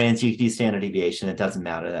state variance, you could use standard deviation. It doesn't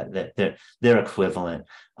matter that they're equivalent.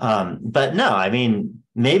 But no, I mean,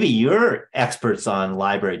 maybe you're experts on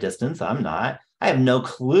library distance. I'm not. I have no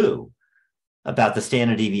clue about the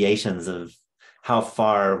standard deviations of how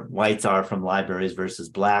far whites are from libraries versus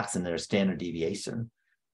blacks and their standard deviation.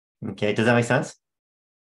 Okay, does that make sense?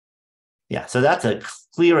 Yeah, so that's a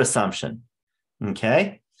clear assumption.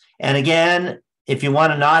 Okay, and again, if you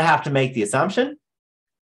want to not have to make the assumption,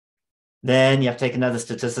 then you have to take another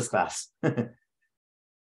statistics class.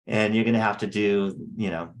 And you're going to have to do,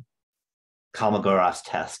 Kolmogorov's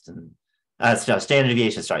test and standard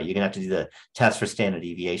deviation. Sorry, you're going to have to do the test for standard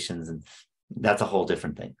deviations, and that's a whole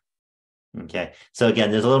different thing. Okay, so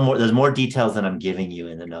again, there's more details than I'm giving you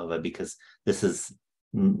in ANOVA because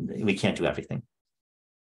we can't do everything.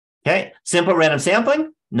 Okay, simple random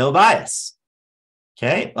sampling, no bias.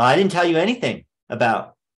 Okay, well, I didn't tell you anything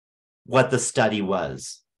about what the study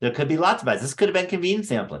was. There could be lots of bias. This could have been convenient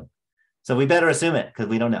sampling. So we better assume it because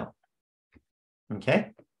we don't know.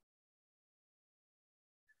 Okay.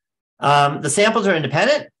 The samples are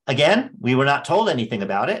independent. Again, we were not told anything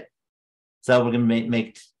about it. So we're going to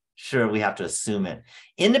make sure we have to assume it.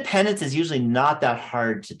 Independence is usually not that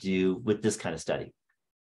hard to do with this kind of study.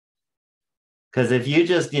 Because if you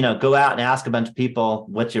just, go out and ask a bunch of people,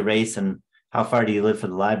 what's your race and how far do you live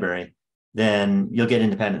from the library, then you'll get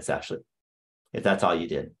independence actually, if that's all you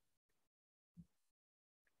did.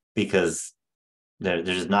 Because they're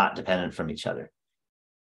just not dependent from each other,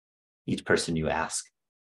 each person you ask.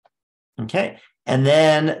 Okay. And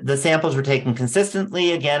then the samples were taken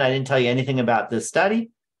consistently. Again, I didn't tell you anything about this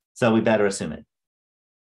study, so we better assume it.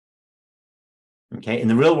 Okay. In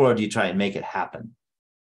the real world, you try and make it happen.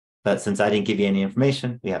 But since I didn't give you any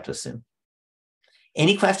information, we have to assume.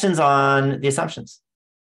 Any questions on the assumptions?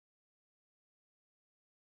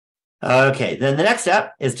 Okay, then the next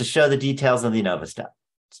step is to show the details of the ANOVA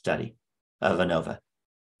study of ANOVA.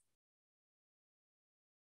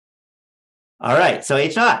 All right, so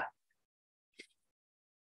H naught.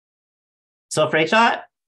 So for H naught,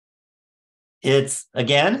 it's,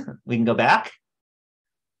 again, we can go back.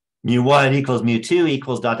 Mu1 equals mu2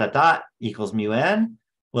 equals dot, dot, dot equals mu n.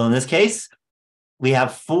 Well, in this case, we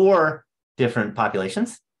have 4 different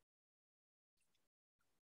populations.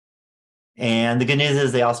 And the good news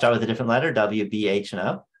is they all start with a different letter, W, B, H, and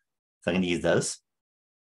O. So I'm going to use those.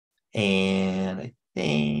 And I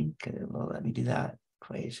think, well, let me do that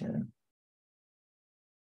equation.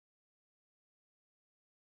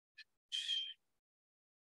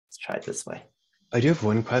 Let's try it this way. I do have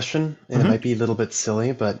one question, and it might be a little bit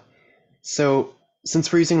silly, but so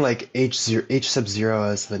since we're using like H sub 0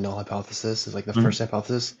 as the null hypothesis, is like the first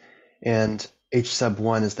hypothesis, and H sub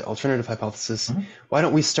 1 is the alternative hypothesis, why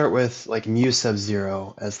don't we start with like mu sub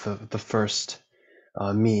 0 as the first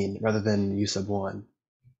mean rather than mu sub 1?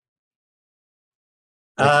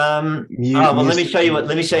 Well, let me show you what I'm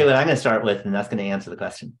going to start with, and that's going to answer the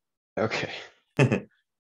question. Okay.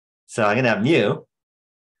 So I'm going to have mu.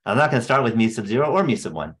 I'm not going to start with mu sub 0 or mu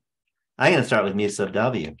sub 1. I'm going to start with mu sub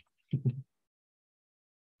W. Do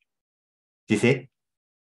you see?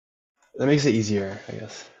 That makes it easier, I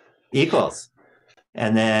guess. Equals.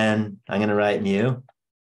 And then I'm going to write mu.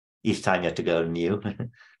 Each time you have to go to mu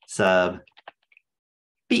sub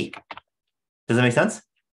B. Does that make sense?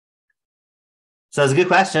 So it's a good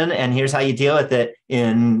question, and here's how you deal with it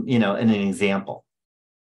in an example.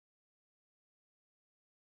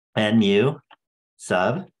 And mu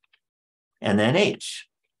sub, and then H.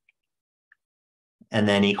 And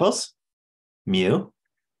then equals mu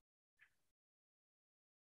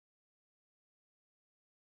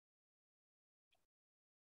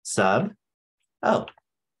sub O.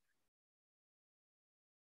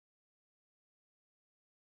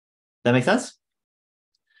 That make sense?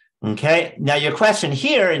 Okay, now your question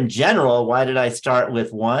here in general, why did I start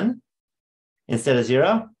with 1 instead of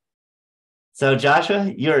 0? So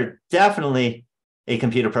Joshua, you're definitely a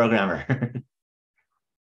computer programmer.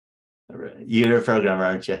 You're a programmer,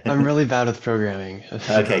 aren't you? I'm really bad with programming.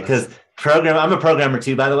 Okay, because I'm a programmer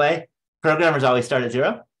too, by the way. Programmers always start at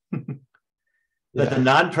 0. But the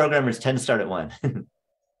non-programmers tend to start at 1.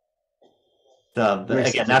 So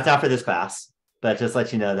again, that's not for this class, but just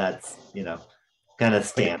let you know that's, kind of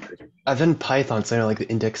standard. I've done Python, so I know like the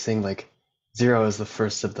indexing, like 0 is the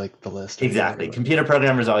first of like the list. Exactly. Computer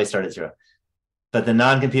programmers always start at 0. But the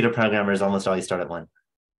non-computer programmers almost always start at 1.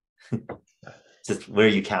 Just where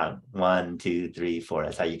you count. 1, 2, 3, 4.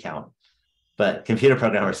 That's how you count. But computer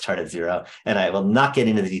programmers start at 0. And I will not get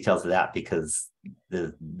into the details of that because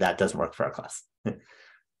that doesn't work for our class.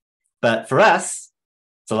 But for us,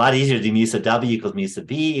 it's a lot easier to do mu sub W equals mu sub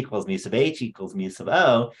B equals mu sub H equals mu sub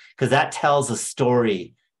O, because that tells a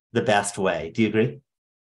story the best way. Do you agree?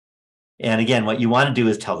 And again, what you want to do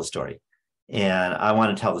is tell the story. And I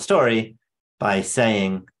want to tell the story by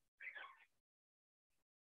saying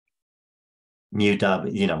mu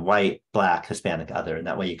W, white, black, Hispanic, other. And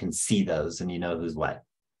that way you can see those and you know who's what.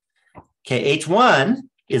 Okay, H1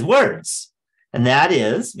 is words. And that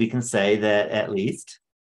is, we can say that at least,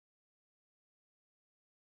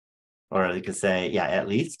 or we could say, at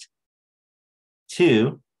least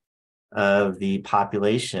 2 of the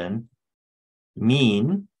population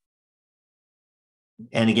mean.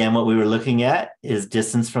 And again, what we were looking at is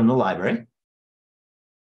distance from the library.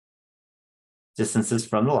 Distances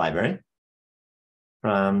from the library,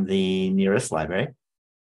 from the nearest library.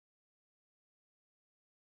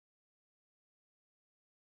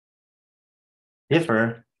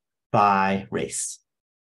 Differ by race.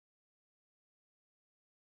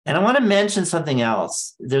 And I want to mention something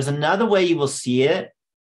else. There's another way you will see it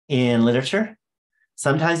in literature.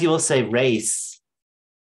 Sometimes you will say race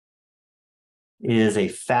is a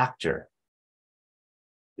factor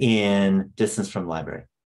in distance from library.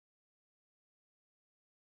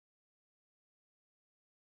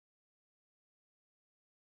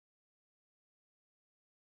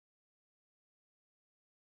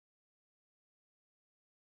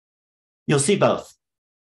 You'll see both.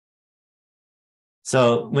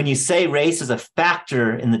 So when you say race is a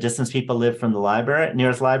factor in the distance people live from the library,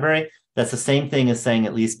 nearest library, that's the same thing as saying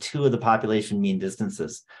at least 2 of the population mean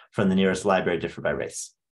distances from the nearest library differ by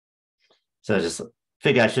race. So I just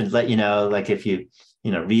figure I should let you know, like if you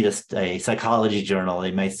read a psychology journal,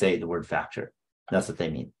 they may say the word factor. That's what they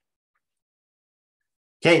mean.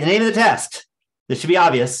 Okay, the name of the test. This should be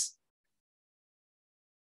obvious.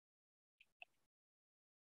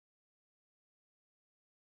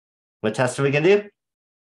 What test are we going to do?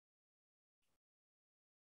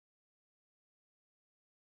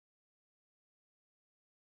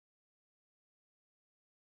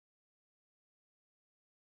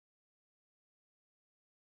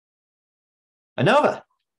 ANOVA.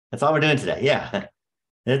 That's all we're doing today. Yeah,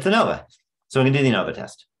 it's ANOVA. So we're going to do the ANOVA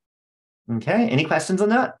test. Okay, any questions on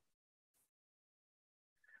that?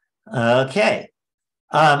 Okay.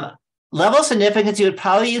 Level significance, you would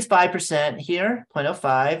probably use 5% here,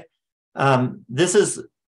 0.05. This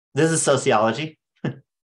is sociology,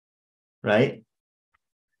 right?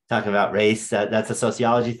 Talking about race, that's a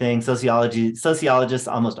sociology thing. Sociologists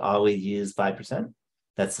almost always use 5%.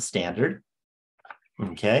 That's the standard.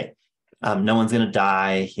 Okay. No one's going to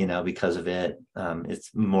die, because of it.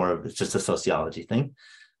 It's just a sociology thing.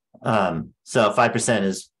 So 5%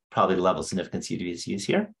 is probably the level of significance you'd use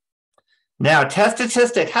here. Now, test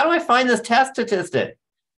statistic. How do I find this test statistic?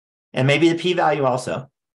 And maybe the p-value also.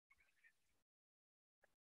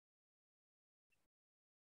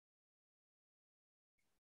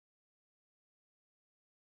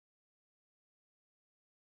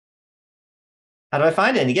 How do I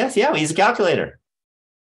find it? Any guess? Yeah, we use a calculator.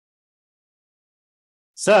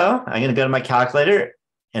 So I'm going to go to my calculator,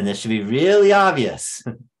 and this should be really obvious.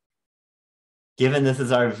 Given this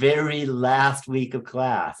is our very last week of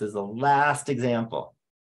class, this is the last example.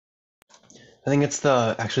 I think it's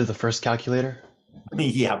actually the first calculator.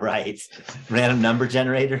 Yeah, right. Random number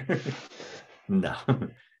generator. No.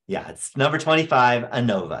 Yeah, it's number 25,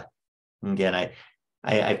 ANOVA. Again,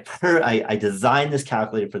 I designed this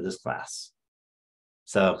calculator for this class.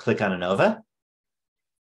 So click on ANOVA.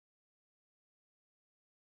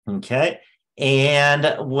 Okay.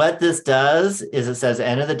 And what this does is it says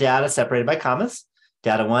enter the data separated by commas,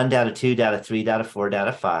 data 1, data 2, data 3, data 4,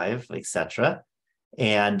 data 5, etc.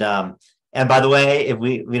 And by the way, if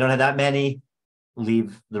we don't have that many,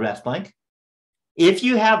 leave the rest blank. If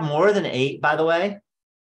you have more than 8, by the way,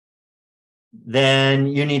 then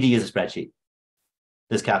you need to use a spreadsheet.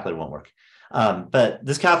 This calculator won't work. But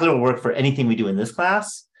this calculator will work for anything we do in this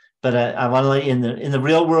class. But I want to let you in the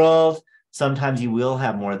real world, sometimes you will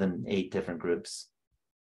have more than 8 different groups.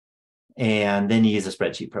 And then you use a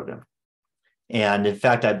spreadsheet program. And in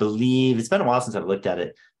fact, I believe, it's been a while since I've looked at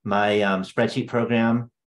it, my spreadsheet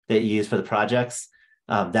program that you use for the projects,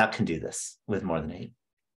 that can do this with more than 8.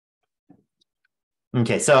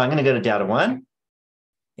 Okay, so I'm going to go to data 1.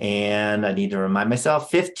 And I need to remind myself,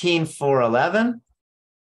 15, 4, 11.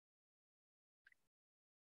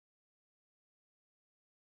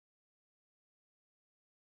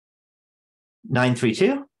 Nine, 3,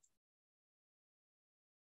 2.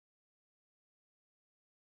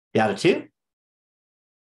 Data 2.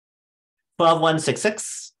 12, 1, 6,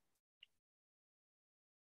 6.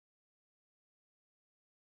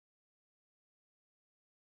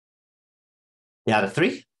 Data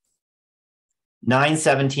 3. 9,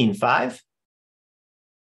 17, 5.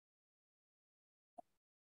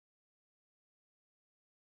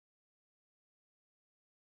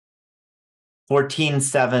 Fourteen,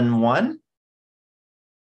 7, 1.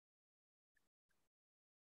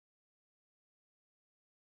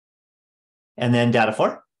 And then data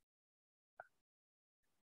 4.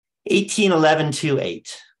 18, 11, 2,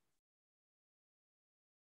 8.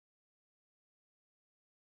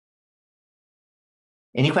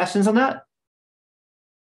 Any questions on that?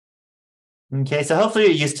 Okay, so hopefully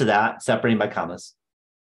you're used to that, separating by commas.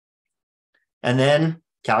 And then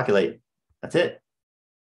calculate. That's it.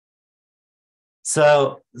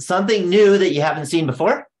 So something new that you haven't seen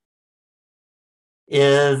before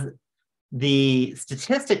is the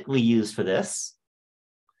statistic we use for this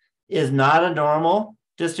is not a normal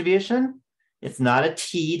distribution. It's not a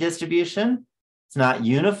t distribution. It's not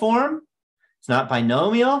uniform. It's not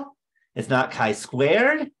binomial. It's not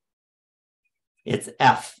chi-squared. It's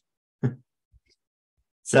f.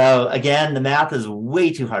 So again, the math is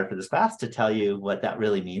way too hard for this class to tell you what that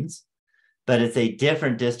really means, but it's a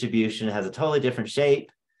different distribution. It has a totally different shape.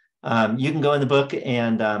 You can go in the book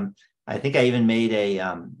and I think I even made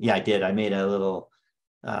I did. I made a little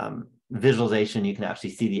visualization. You can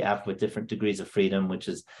actually see the F with different degrees of freedom, which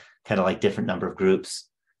is kind of like different number of groups,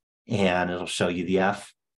 and it'll show you the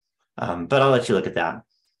F. But I'll let you look at that.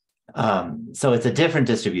 So it's a different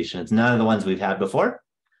distribution. It's none of the ones we've had before.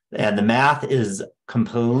 And the math is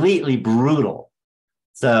completely brutal.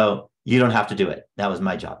 So you don't have to do it. That was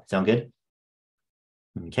my job. Sound good?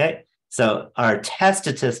 Okay. So our test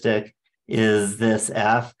statistic is this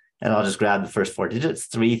F, and I'll just grab the first 4 digits,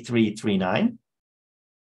 3339.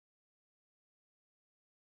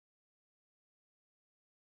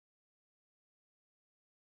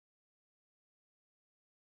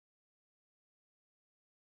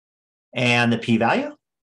 And the p-value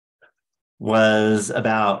was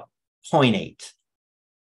about 0.8.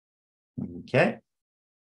 Okay.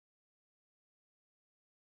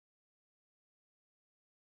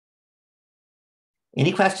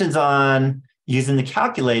 Any questions on using the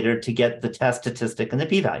calculator to get the test statistic and the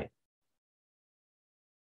p-value?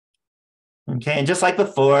 Okay, and just like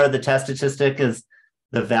before, the test statistic is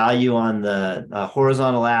the value on the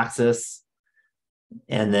horizontal axis,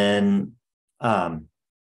 and then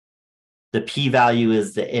the p-value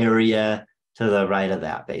is the area to the right of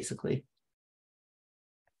that, basically.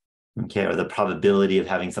 Okay, or the probability of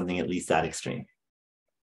having something at least that extreme.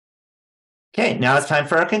 Okay, now it's time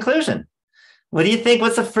for our conclusion. What do you think?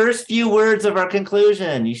 What's the first few words of our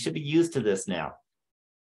conclusion? You should be used to this now.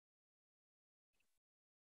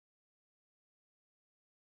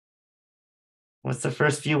 What's the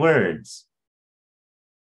first few words?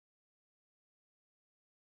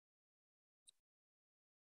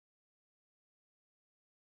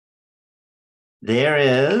 There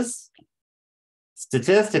is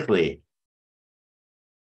statistically,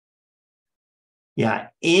 yeah,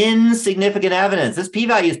 insignificant evidence. This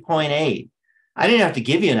p-value is 0.8. I didn't have to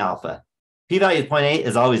give you an alpha. P-value is 0.8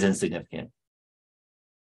 is always insignificant.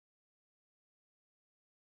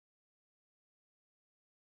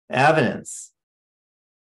 Evidence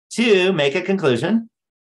to make a conclusion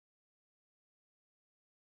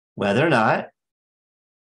whether or not.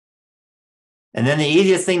 And then the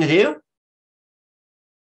easiest thing to do,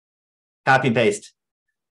 copy and paste.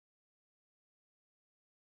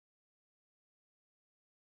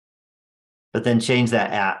 But then change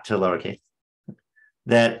that at to lowercase.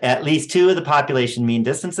 That at least 2 of the population mean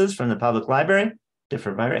distances from the public library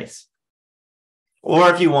differ by race. Or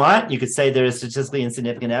if you want, you could say there is statistically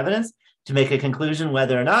insignificant evidence to make a conclusion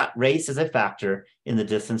whether or not race is a factor in the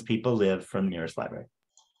distance people live from the nearest library.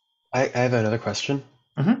 I have another question.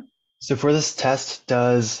 Mm-hmm. So for this test,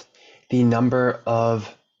 does the amount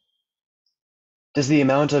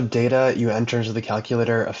of data you enter into the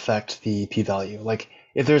calculator affect the p-value? Like,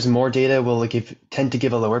 if there's more data, will it tend to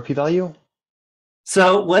give a lower p-value?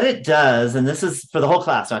 So what it does, and this is for the whole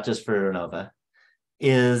class, not just for ANOVA,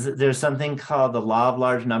 is there's something called the law of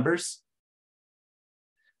large numbers.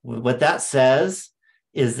 What that says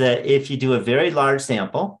is that if you do a very large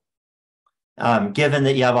sample, given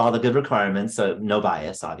that you have all the good requirements, so no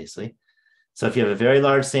bias, obviously. So if you have a very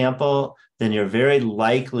large sample, then you're very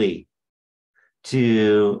likely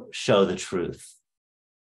to show the truth.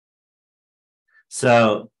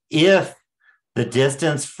 So if the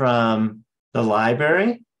distance from the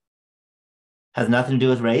library has nothing to do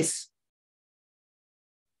with race,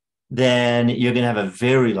 then you're going to have a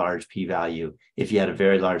very large p-value if you had a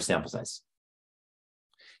very large sample size.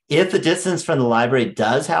 If the distance from the library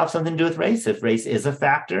does have something to do with race, if race is a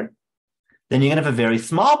factor, then you're going to have a very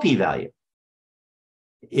small p-value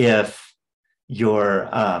if your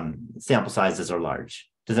sample sizes are large.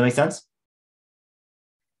 Does that make sense?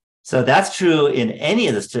 So that's true in any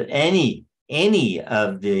of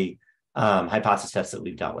the hypothesis tests that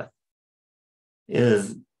we've dealt with.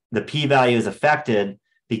 Is the p-value is affected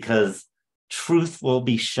because truth will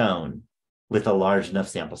be shown with a large enough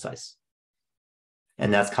sample size.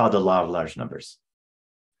 And that's called the law of large numbers.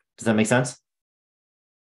 Does that make sense?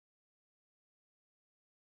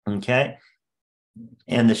 Okay.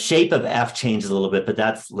 And the shape of F changes a little bit, but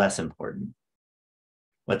that's less important.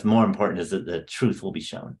 What's more important is that the truth will be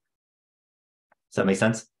shown. Does that make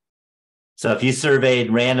sense? So if you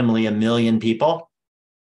surveyed randomly 1 million people,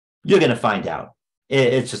 you're going to find out.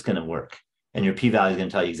 It's just going to work. And your p-value is going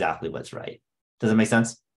to tell you exactly what's right. Does that make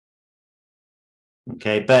sense?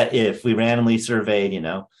 Okay, but if we randomly surveyed,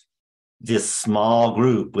 this small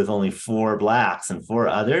group with only 4 blacks and 4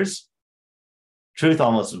 others, truth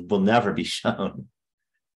almost will never be shown.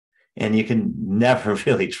 And you can never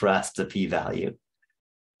really trust the p-value.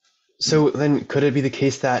 So then could it be the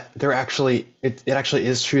case that it actually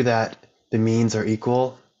is true that the means are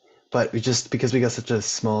equal, but because we got such a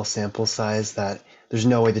small sample size that there's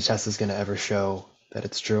no way the test is going to ever show that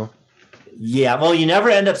it's true? Yeah, well, you never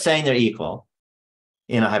end up saying they're equal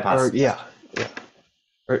in a hypothesis. Or, yeah.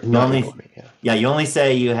 Or You not only, equal, yeah. Yeah, you only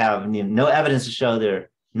say you have no evidence to show they're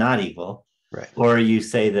not equal, Right. or you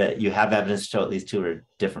say that you have evidence to show at least two are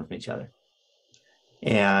different from each other.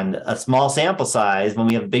 And a small sample size, when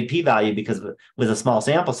we have a big p-value, because with a small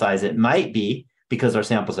sample size, it might be because our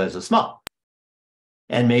sample size is small.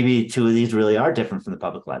 And maybe two of these really are different from the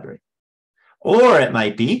public library. Or it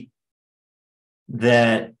might be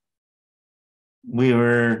that they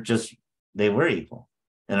were equal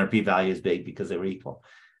and our p-value is big because they were equal.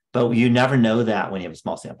 But you never know that when you have a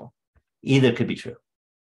small sample. Either could be true.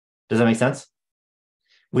 Does that make sense?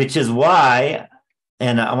 Which is why,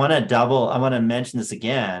 and I want to mention this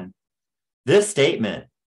again, this statement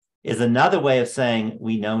is another way of saying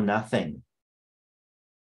we know nothing.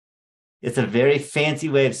 It's a very fancy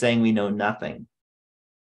way of saying we know nothing.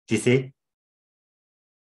 Do you see?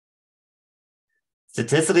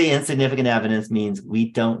 Statistically insignificant evidence means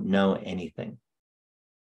we don't know anything.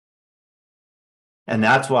 And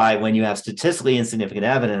that's why when you have statistically insignificant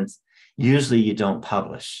evidence, usually you don't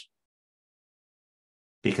publish.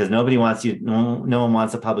 Because no one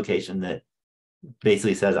wants a publication that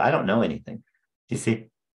basically says, I don't know anything. Do you see?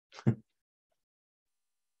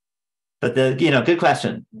 But good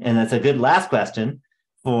question. And that's a good last question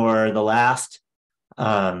for the last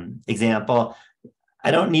example.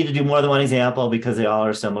 I don't need to do more than one example because they all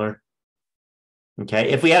are similar. Okay,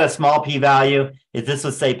 if we had a small p-value, if this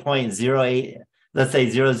was say 0.08, let's say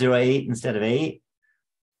 0.008 instead of 8,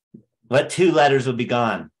 what two letters would be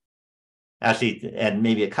gone? Actually, and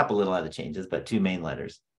maybe a couple little other changes, but two main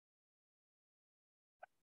letters.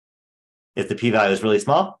 If the p-value is really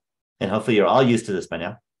small, and hopefully you're all used to this by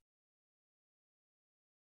now.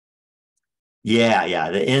 Yeah,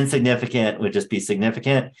 the insignificant would just be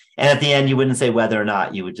significant. And at the end, you wouldn't say whether or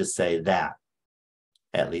not, you would just say that,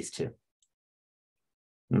 at least two.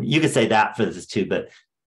 You could say that for this too, but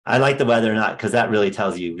I like the whether or not because that really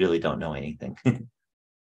tells you really don't know anything.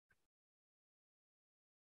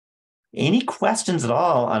 Any questions at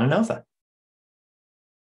all on ANOVA?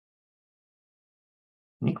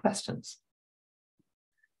 Any questions?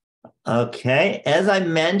 Okay, as I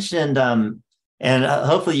mentioned, and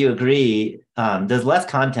hopefully you agree, there's less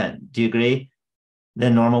content. Do you agree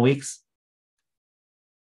than normal weeks?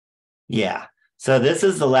 Yeah. So this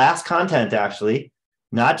is the last content, actually,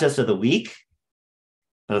 not just of the week,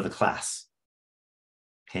 but of the class.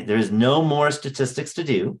 Okay, there is no more statistics to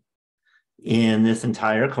do in this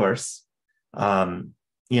entire course. In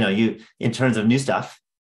terms of new stuff,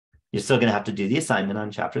 you're still going to have to do the assignment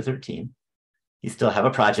on chapter 13. You still have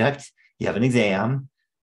a project. You have an exam.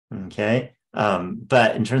 Okay.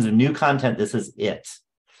 But in terms of new content, this is it.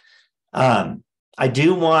 I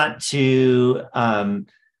do want to,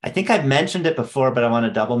 I think I've mentioned it before, but I want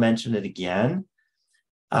to double mention it again.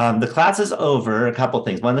 The class is over, a couple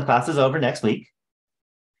things. One, the class is over next week.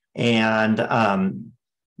 And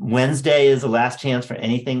Wednesday is the last chance for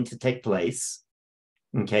anything to take place,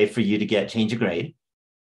 okay, for you to change your grade.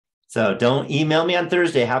 So don't email me on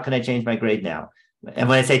Thursday, how can I change my grade now? And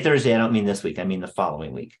when I say Thursday, I don't mean this week, I mean the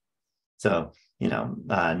following week. So,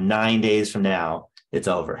 9 days from now, it's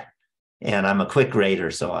over. And I'm a quick grader,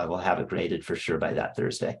 so I will have it graded for sure by that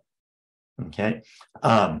Thursday. Okay.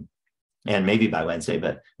 And maybe by Wednesday,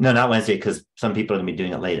 but no, not Wednesday, because some people are going to be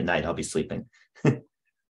doing it late at night. I'll be sleeping.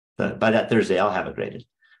 But by that Thursday, I'll have it graded.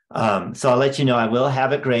 So I'll let you know I will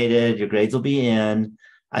have it graded. Your grades will be in.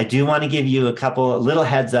 I do want to give you a little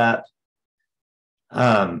heads up.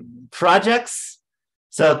 Projects.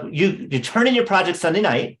 So you turn in your project Sunday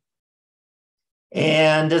night,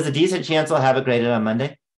 and there's a decent chance I'll have it graded on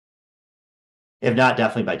Monday. If not,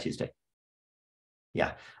 definitely by Tuesday.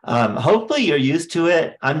 Yeah. Hopefully you're used to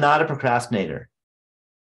it. I'm not a procrastinator.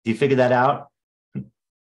 Do you figure that out?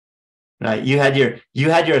 Right. You had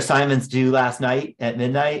your assignments due last night at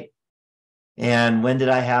midnight. And when did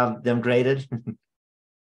I have them graded?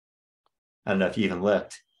 I don't know if you even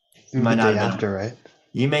looked. You might not have been, right?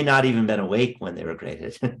 You may not even been awake when they were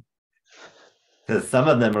graded. Because some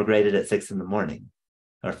of them were graded at 6 a.m.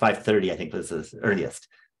 or 5:30, I think was the earliest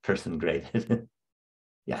person graded.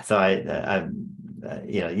 Yeah, so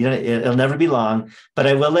it'll never be long, but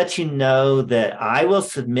I will let you know that I will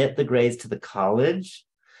submit the grades to the college,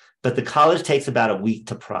 but the college takes about a week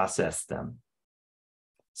to process them.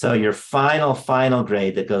 So your final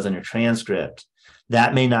grade that goes on your transcript,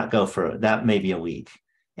 that may be a week,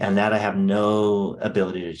 and that I have no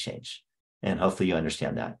ability to change. And hopefully you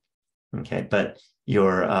understand that. Okay, but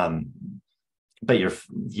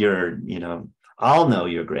I'll know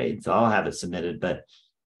your grades. I'll have it submitted, but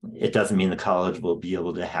it doesn't mean the college will be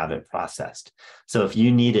able to have it processed. So if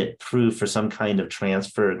you need it proof for some kind of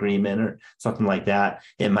transfer agreement or something like that,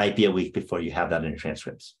 it might be a week before you have that in your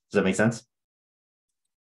transcripts. Does that make sense?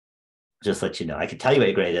 Just let you know. I can tell you what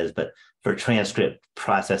your grade is, but for transcript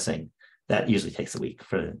processing, that usually takes a week.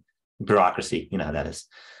 For bureaucracy, you know how that is.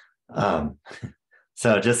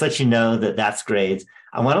 So just let you know that that's grades.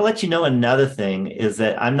 I want to let you know another thing is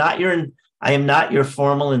that I am not your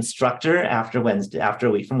formal instructor after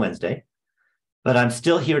a week from Wednesday, but I'm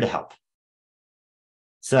still here to help.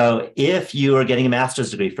 So if you are getting a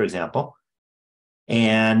master's degree, for example,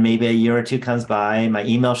 and maybe a year or two comes by, my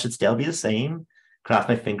email should still be the same. Cross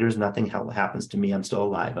my fingers, nothing happens to me. I'm still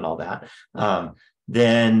alive and all that.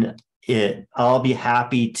 Then I'll be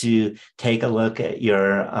happy to take a look at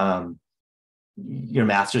your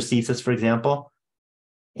master's thesis, for example,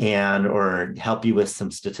 or help you with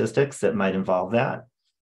some statistics that might involve that.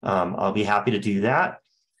 I'll be happy to do that.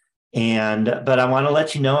 But I want to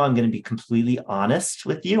let you know I'm going to be completely honest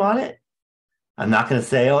with you on it. I'm not going to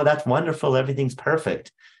say, oh, that's wonderful, everything's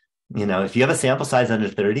perfect. If you have a sample size under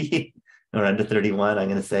 30 or under 31, I'm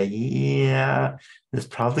going to say, yeah, this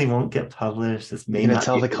probably won't get published. This may You're not gonna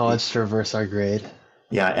tell the college to reverse our grade.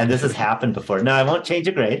 Yeah, and this has happened before. No, I won't change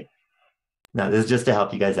a grade. No, this is just to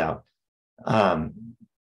help you guys out.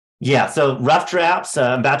 Yeah, so rough drafts.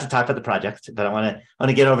 I'm about to talk about the project, but I want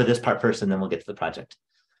to get over this part first, and then we'll get to the project.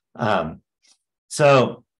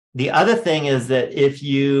 So the other thing is that if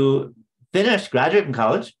you graduate from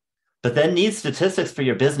college, but then need statistics for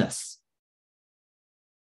your business,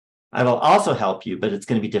 I will also help you, but it's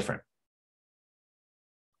going to be different.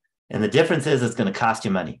 And the difference is it's going to cost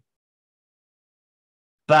you money.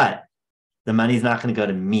 But the money's not going to go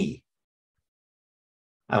to me.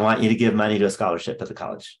 I want you to give money to a scholarship at the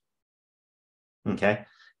college. Okay?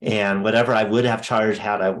 And whatever I would have charged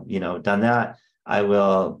had I, done that, I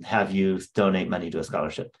will have you donate money to a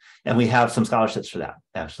scholarship. And we have some scholarships for that,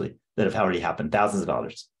 actually, that have already happened, thousands of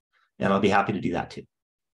dollars. And I'll be happy to do that too.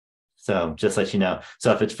 So just let you know.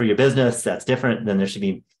 So if it's for your business, that's different. Then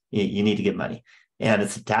you need to give money. And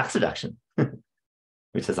it's a tax deduction,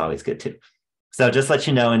 which is always good too. So just let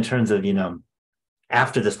you know in terms of,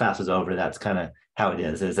 after this class is over, that's kind of how it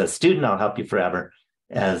is. As a student, I'll help you forever.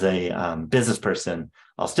 As a business person,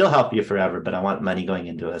 I'll still help you forever, but I want money going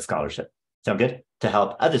into a scholarship. Sound good? To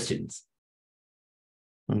help other students.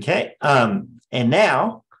 Okay. And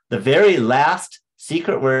now the very last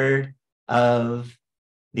secret word of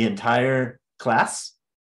the entire class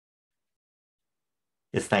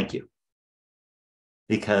is thank you.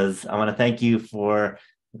 Because I want to thank you for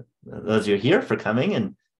those who are here for coming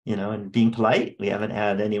and, and being polite. We haven't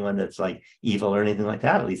had anyone that's like evil or anything like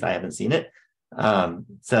that. At least I haven't seen it.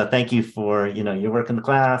 So thank you for, your work in the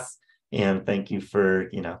class, and thank you for,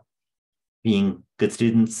 being good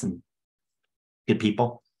students and good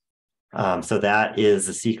people. So that is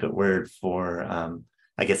a secret word for,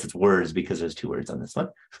 I guess it's words because there's 2 words on this one.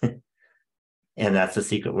 And that's the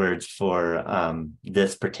secret words for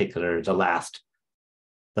this particular, the last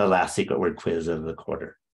secret word quiz of the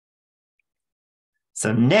quarter.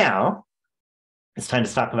 So now it's time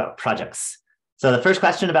to talk about projects. So the first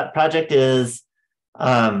question about the project is,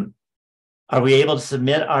 are we able to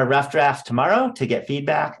submit our rough draft tomorrow to get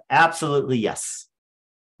feedback? Absolutely, yes.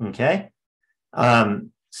 Okay.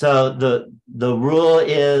 So the rule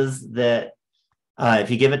is that if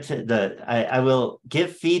you give it to I will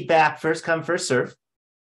give feedback first come, first serve.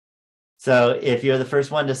 So if you're the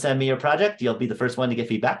first one to send me your project, you'll be the first one to get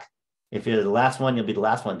feedback. If you're the last one, you'll be the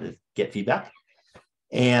last one to get feedback.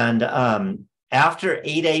 And after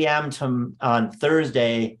 8 a.m. on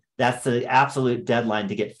Thursday, that's the absolute deadline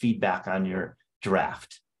to get feedback on your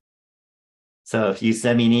draft. So if you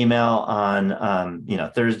send me an email on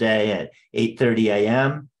Thursday at 8:30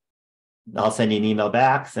 a.m., I'll send you an email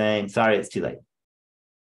back saying, sorry, it's too late.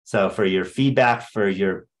 So for your feedback for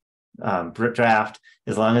your draft,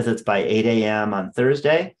 as long as it's by 8 a.m. on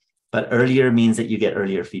Thursday, but earlier means that you get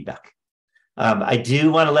earlier feedback. I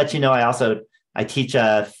do want to let you know, I teach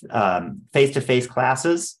face-to-face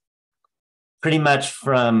classes pretty much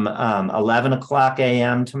from 11 o'clock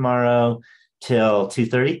a.m. tomorrow till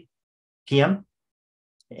 2:30 p.m.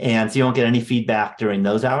 And so you won't get any feedback during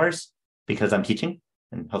those hours because I'm teaching,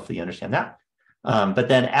 and hopefully you understand that. But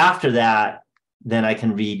then after that, then I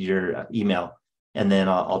can read your email, and then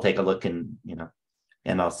I'll take a look and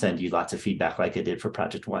I'll send you lots of feedback like I did for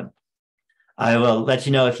Project 1. I will let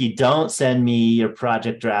you know if you don't send me your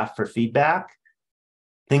project draft for feedback,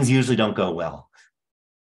 things usually don't go well.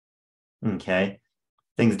 Okay,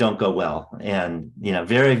 things don't go well, and there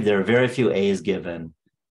are very few A's given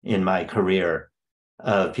in my career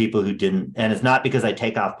of people who didn't, and it's not because I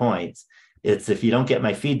take off points. It's if you don't get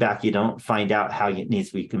my feedback, you don't find out how it needs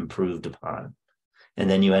to be improved upon, and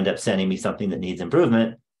then you end up sending me something that needs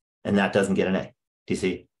improvement, and that doesn't get an A. Do you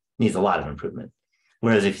see? Needs a lot of improvement.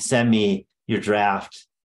 Whereas if you send me your draft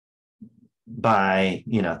by,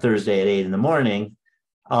 Thursday at 8 in the morning,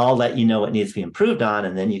 I'll let you know what needs to be improved on,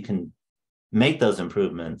 and then you can make those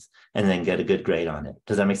improvements and then get a good grade on it.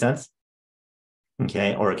 Does that make sense?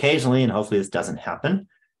 Okay. Or occasionally, and hopefully this doesn't happen,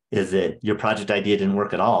 is that your project idea didn't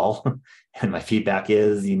work at all. And my feedback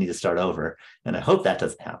is you need to start over. And I hope that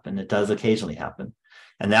doesn't happen. It does occasionally happen.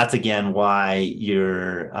 And that's, again, why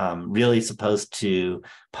you're really supposed to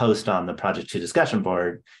post on the Project 2 discussion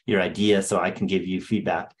board your idea, so I can give you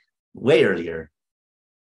feedback way earlier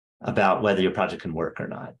about whether your project can work or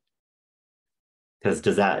not. Because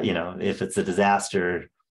does that, if it's a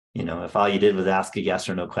disaster, if all you did was ask a yes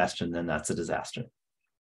or no question, then that's a disaster. Does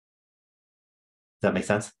that make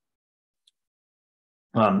sense?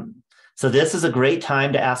 So this is a great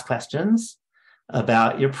time to ask questions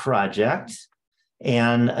about your project.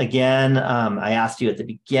 And again, I asked you at the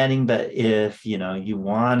beginning, but if you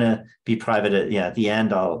want to be private, at the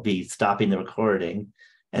end, I'll be stopping the recording,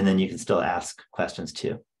 and then you can still ask questions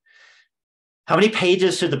too. How many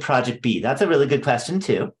pages should the project be? That's a really good question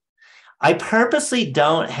too. I purposely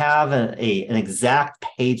don't have an exact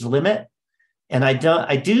page limit, and I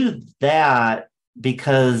do that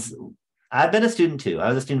because I've been a student too. I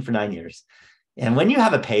was a student for 9 years. And when you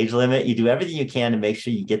have a page limit, you do everything you can to make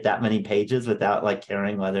sure you get that many pages without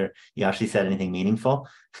caring whether you actually said anything meaningful.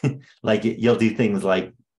 You'll do things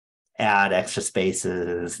like add extra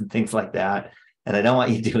spaces and things like that. And I don't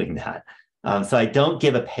want you doing that. So I don't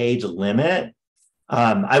give a page limit.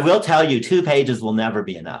 I will tell you 2 pages will never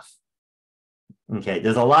be enough. Okay,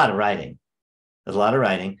 there's a lot of writing.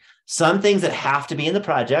 Some things that have to be in the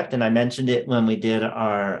project, and I mentioned it when we did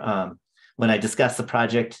when I discussed the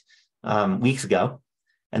project weeks ago,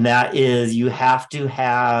 and that is you have to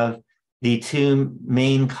have the 2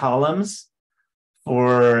 main columns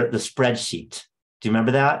for the spreadsheet. Do you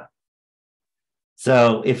remember that?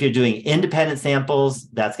 So if you're doing independent samples,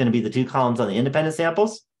 that's going to be the 2 columns on the independent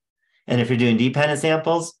samples. And if you're doing dependent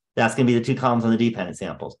samples, that's going to be the 2 columns on the dependent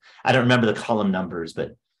samples. I don't remember the column numbers,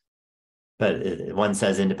 but one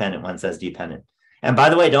says independent, one says dependent. And by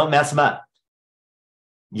the way, don't mess them up.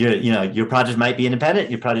 Your project might be independent,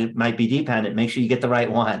 your project might be dependent. Make sure you get the right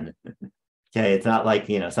one. Okay, it's not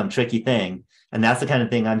some tricky thing. And that's the kind of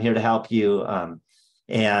thing I'm here to help you.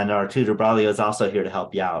 And our tutor Braulio is also here to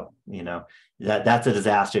help you out. That's a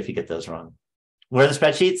disaster if you get those wrong. Where are the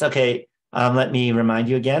spreadsheets? Okay, let me remind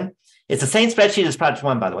you again. It's the same spreadsheet as Project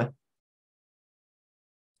 1, by the way.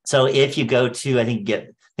 So if you go to, I think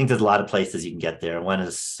there's a lot of places you can get there. One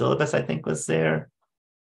is syllabus, I think, was there.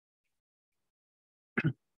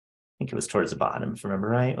 I think it was towards the bottom, if I remember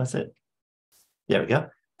right, was it? There we go.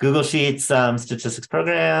 Google Sheets, statistics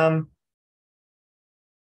program.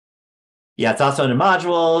 Yeah, it's also in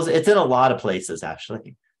modules. It's in a lot of places,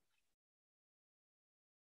 actually.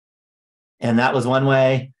 And that was one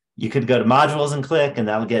way. You could go to modules and click, and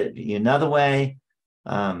that'll get you another way.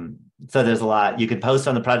 So there's a lot. You could post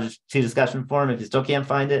on the Project 2 discussion forum if you still can't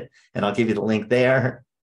find it, and I'll give you the link there.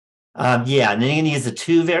 And then you can use the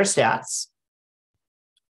 2 var stats.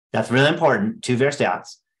 That's really important, 2 var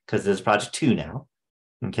stats, because there's Project 2 now.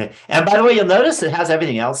 Okay. And by the way, you'll notice it has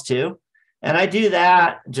everything else too. And I do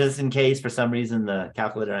that just in case for some reason the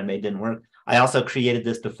calculator I made didn't work. I also created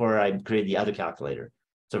this before I created the other calculator.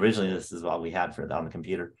 So originally this is all we had on the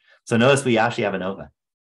computer. So notice we actually have ANOVA.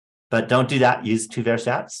 But don't do that. Use 2 var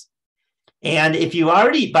stats. And if you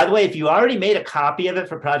already made a copy of it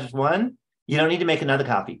for Project 1, you don't need to make another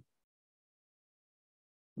copy.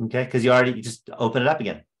 Okay, because you just open it up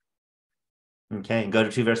again. Okay, and go to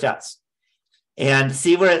 2 var stats. And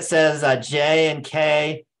see where it says J and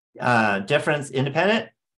K difference independent,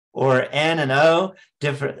 or N and O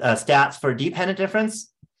different stats for dependent difference.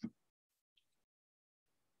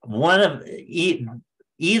 One of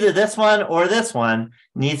either this one or this one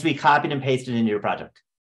needs to be copied and pasted into your project.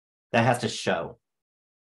 That has to show.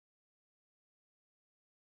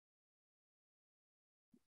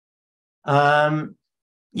 Yeah,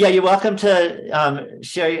 you're welcome to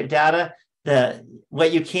share your data.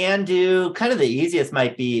 What you can do, kind of the easiest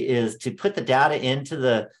might be, is to put the data into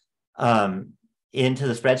the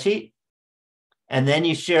spreadsheet, and then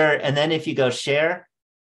you share. And then if you go share,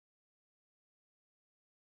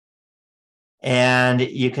 and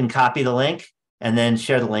you can copy the link and then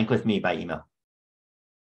share the link with me by email.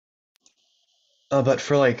 But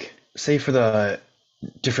for say for the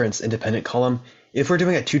difference independent column, if we're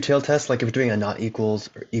doing a two-tailed test, like if we're doing a not equals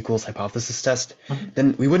or equals hypothesis test,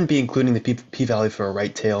 then we wouldn't be including the p-value for a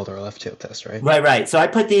right-tailed or a left-tailed test, right? Right. So I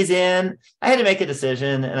put these in. I had to make a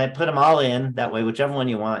decision, and I put them all in. That way, whichever one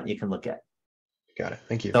you want, you can look at. Got it.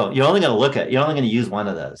 Thank you. So you're only going to use one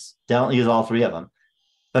of those. Don't use all 3 of them.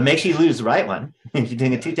 But make sure you lose the right one. If you're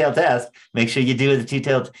doing a two-tailed test, make sure you do the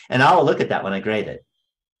two-tailed, and I'll look at that when I grade it.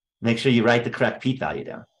 Make sure you write the correct p-value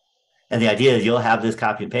down. And the idea is you'll have this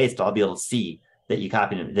copy and paste. I'll be able to see that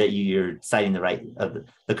you're citing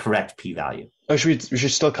the correct p-value. Oh, we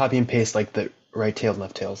should still copy and paste like the right tail,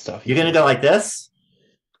 left tail stuff. You're going to go like this.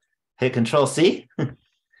 Hit Control C.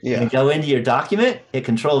 Yeah. And go into your document. Hit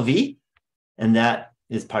Control V, and that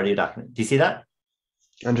is part of your document. Do you see that?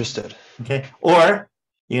 Understood. Okay. Or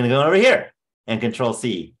you're going to go over here and Control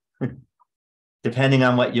C, depending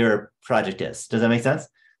on what your project is. Does that make sense?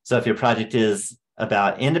 So if your project is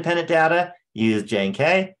about independent data, use J and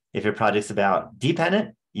K. If your project's about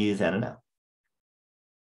dependent, use N and O.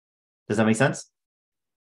 Does that make sense?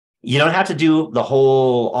 You don't have to do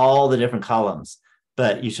all the different columns,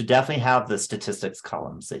 but you should definitely have the statistics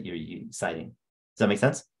columns that you're citing. Does that make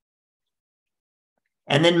sense?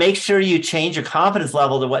 And then make sure you change your confidence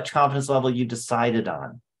level to what confidence level you decided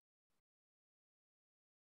on.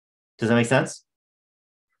 Does that make sense?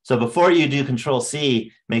 So before you do Control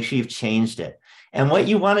C, make sure you've changed it. And what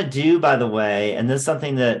you want to do, by the way, and this is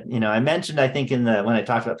something that I mentioned, I think when I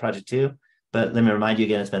talked about Project 2, but let me remind you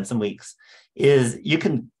again, it's been some weeks, is you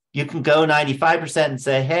can go 95% and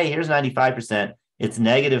say, hey, here's 95%. It's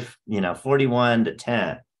negative 41 to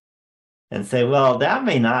 10. And say, well, that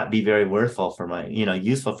may not be very useful for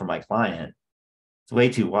my client. It's way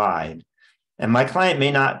too wide. And my client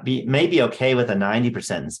may be okay with a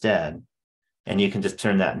 90% instead. And you can just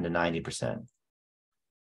turn that into 90%. Do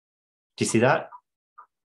you see that?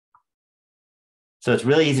 So it's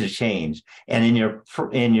really easy to change. And in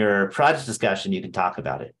your project discussion, you can talk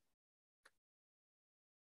about it.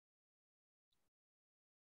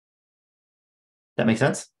 That makes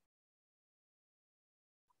sense?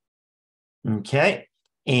 Okay.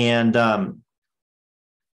 And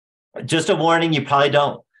just a warning, you probably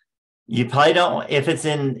don't, if it's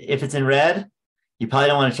in red, you probably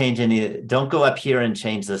don't want to change any. Don't go up here and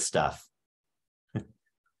change this stuff.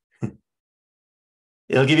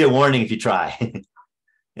 It'll give you a warning if you try.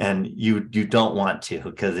 And you don't want to,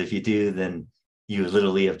 because if you do, then you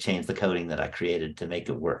literally have changed the coding that I created to make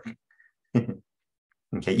it work.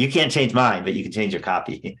 Okay, you can't change mine, but you can change your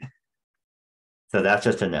copy. So that's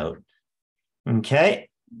just a note. Okay,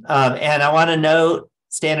 and I want to note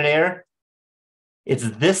standard error. It's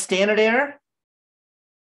this standard error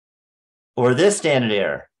or this standard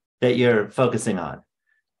error that you're focusing on.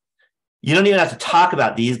 You don't even have to talk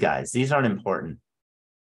about these guys. These aren't important.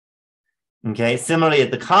 Okay, similarly at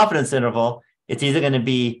the confidence interval, it's either going to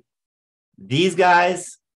be these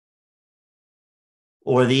guys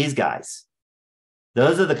or these guys.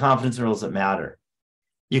 Those are the confidence intervals that matter.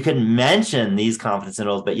 You can mention these confidence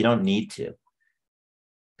intervals, but you don't need to,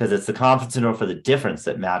 because it's the confidence interval for the difference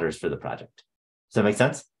that matters for the project. Does that make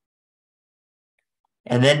sense?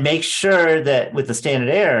 And then make sure that with the standard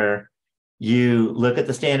error, you look at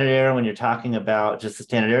the standard error when you're talking about just the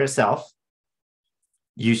standard error itself.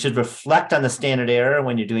 You should reflect on the standard error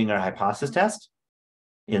when you're doing our hypothesis test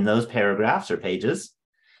in those paragraphs or pages.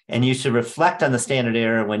 And you should reflect on the standard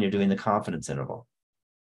error when you're doing the confidence interval.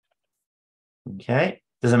 Okay,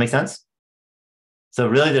 does that make sense? So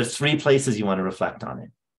really there's 3 places you want to reflect on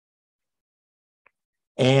it.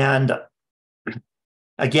 And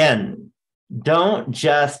again, don't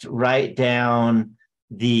just write down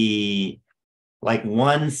the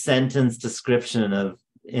one sentence description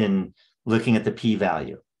in looking at the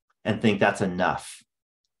p-value and think that's enough.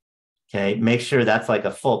 Okay, make sure that's like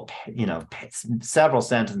a full, several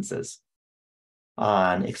sentences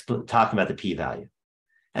on talking about the p-value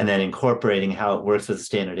and then incorporating how it works with the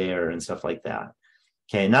standard error and stuff like that.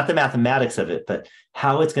 Okay, not the mathematics of it, but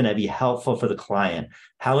how it's going to be helpful for the client.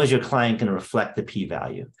 How is your client going to reflect the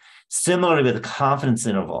p-value? Similarly with the confidence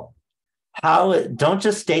interval, don't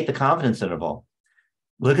just state the confidence interval.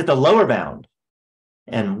 Look at the lower bound.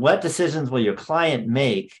 And what decisions will your client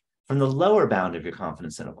make from the lower bound of your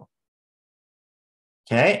confidence interval?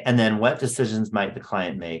 Okay, and then what decisions might the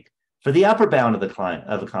client make for the upper bound of the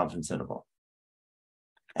confidence interval?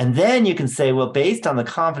 And then you can say, well, based on the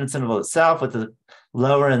confidence interval itself with the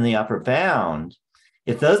lower and the upper bound,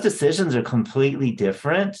 if those decisions are completely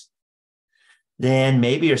different, then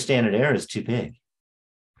maybe your standard error is too big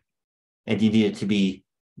and you need it to be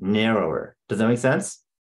narrower. Does that make sense?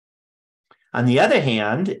 On the other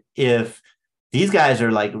hand, if these guys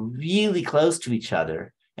are really close to each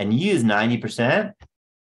other and you use 90%,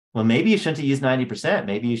 well, maybe you shouldn't use 90%.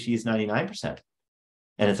 Maybe you should use 99%.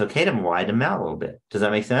 And it's okay to widen them out a little bit. Does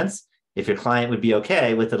that make sense? If your client would be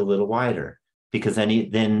okay with it a little wider, because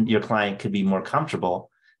then your client could be more comfortable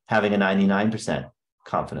having a 99%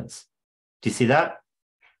 confidence. Do you see that?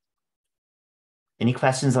 Any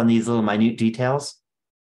questions on these little minute details?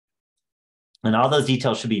 And all those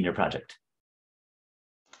details should be in your project.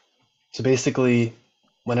 So basically,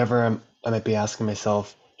 whenever I might be asking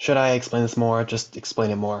myself, should I explain this more? Just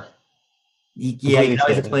explain it more. Yeah, you Completely can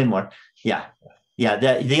always expand it. explain more. Yeah. Yeah.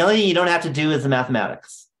 The only thing you don't have to do is the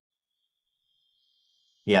mathematics.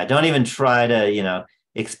 Yeah. Don't even try to,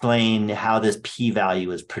 explain how this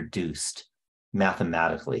p-value is produced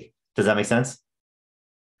mathematically. Does that make sense?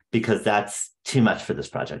 Because that's too much for this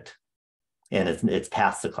project. And it's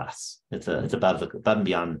past the class. It's above and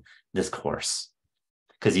beyond this course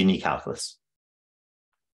because you need calculus.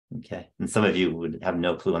 Okay. And some of you would have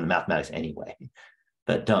no clue on the mathematics anyway.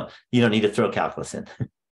 But you don't need to throw calculus in.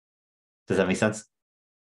 Does that make sense?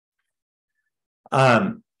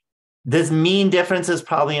 This mean difference is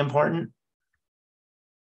probably important.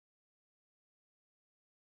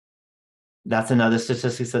 That's another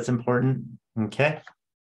statistic that's important. Okay.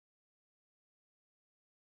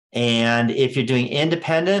 And if you're doing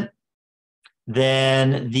independent,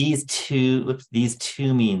 then these two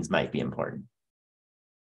means might be important.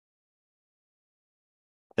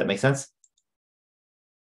 That makes sense?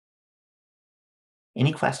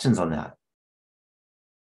 Any questions on that?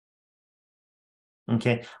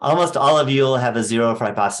 Okay. Almost all of you will have a 0 for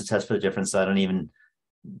hypothesis test for the difference, so I don't even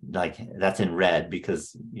that's in red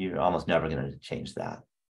because you're almost never going to change that.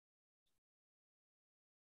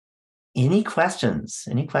 Any questions?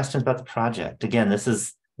 Any questions about the project? Again, this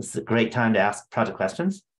is a great time to ask project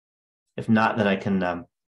questions. If not, then I can,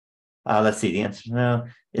 let's see the answer. No.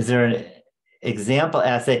 Is there an example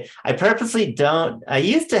essay? I purposely don't. I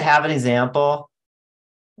used to have an example,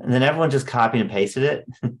 and then everyone just copied and pasted it,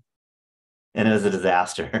 and it was a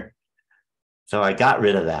disaster. So I got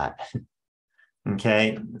rid of that.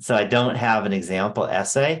 Okay, so I don't have an example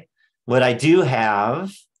essay. What I do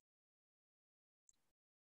have,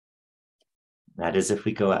 that is if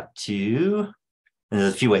we go up to, and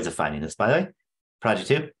there's a few ways of finding this, by the way, project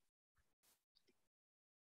 2,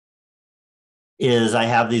 is I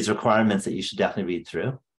have these requirements that you should definitely read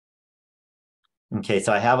through. Okay,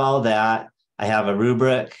 so I have all that. I have a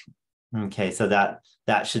rubric. Okay, so that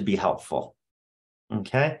should be helpful.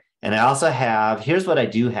 Okay, and I also have, here's what I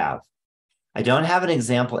do have. I don't have an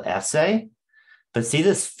example essay, but see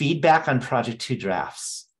this feedback on project 2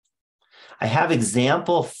 drafts. I have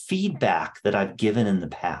example feedback that I've given in the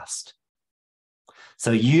past.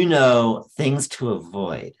 So you know things to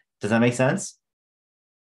avoid. Does that make sense?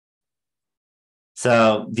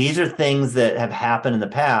 So these are things that have happened in the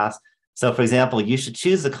past. So for example, you should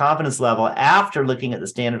choose the confidence level after looking at the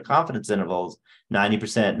standard confidence intervals,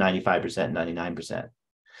 90%, 95%, 99%.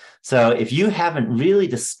 So if you haven't really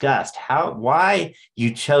discussed why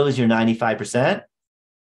you chose your 95%,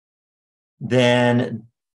 then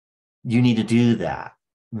you need to do that.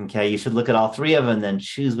 Okay, you should look at all 3 of them and then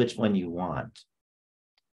choose which one you want.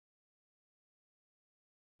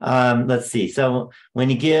 Let's see. So when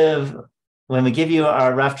we give you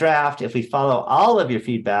our rough draft, if we follow all of your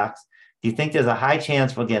feedbacks, do you think there's a high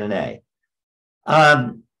chance we'll get an A?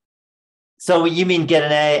 So you mean get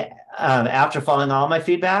an A after following all my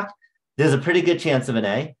feedback? There's a pretty good chance of an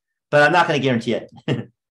A, but I'm not going to guarantee it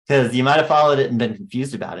because you might have followed it and been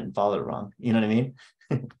confused about it and followed it wrong. You know what I mean?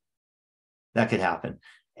 That could happen.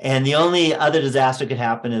 And the only other disaster could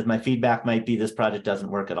happen is my feedback might be this project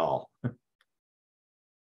doesn't work at all.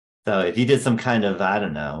 So if you did some kind of, I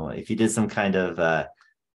don't know,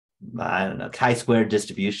 chi-squared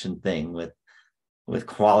distribution thing with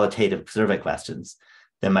qualitative survey questions,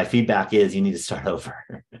 then my feedback is you need to start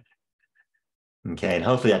over. Okay, and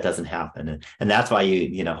hopefully that doesn't happen. And that's why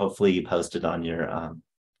hopefully you post it on your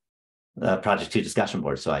project 2 discussion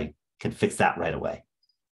board so I can fix that right away.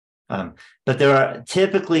 But there are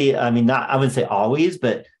typically, I wouldn't say always,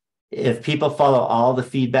 but if people follow all the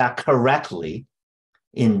feedback correctly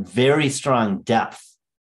in very strong depth,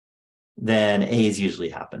 then A's usually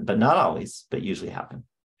happen, but not always, but usually happen.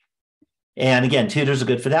 And again, tutors are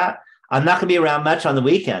good for that. I'm not going to be around much on the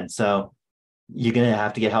weekend, so you're going to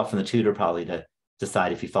have to get help from the tutor probably to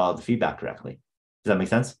decide if you followed the feedback correctly. Does that make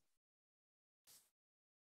sense?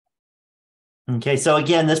 Okay, so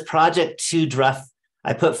again, this project 2 draft,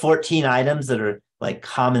 I put 14 items that are like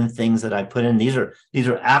common things that I put in. These are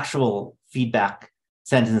actual feedback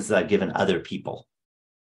sentences I've given other people.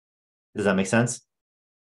 Does that make sense?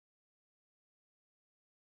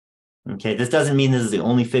 Okay, this doesn't mean this is the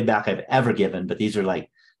only feedback I've ever given, but these are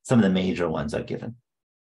like some of the major ones I've given.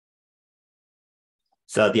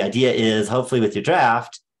 So the idea is hopefully with your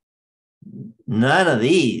draft, none of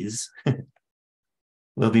these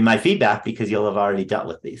will be my feedback because you'll have already dealt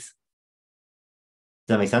with these.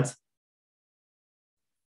 Does that make sense?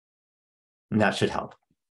 And that should help.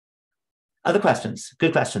 Other questions?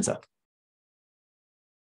 Good questions, though.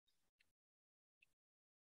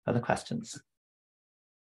 Other questions?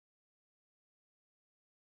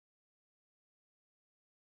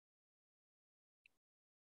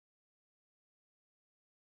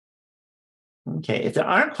 Okay, if there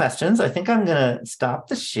aren't questions, I think I'm going to stop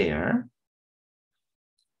the share.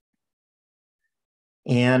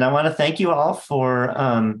 And I want to thank you all for,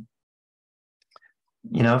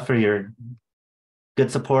 for your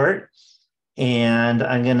good support. And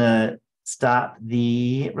I'm going to stop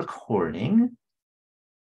the recording.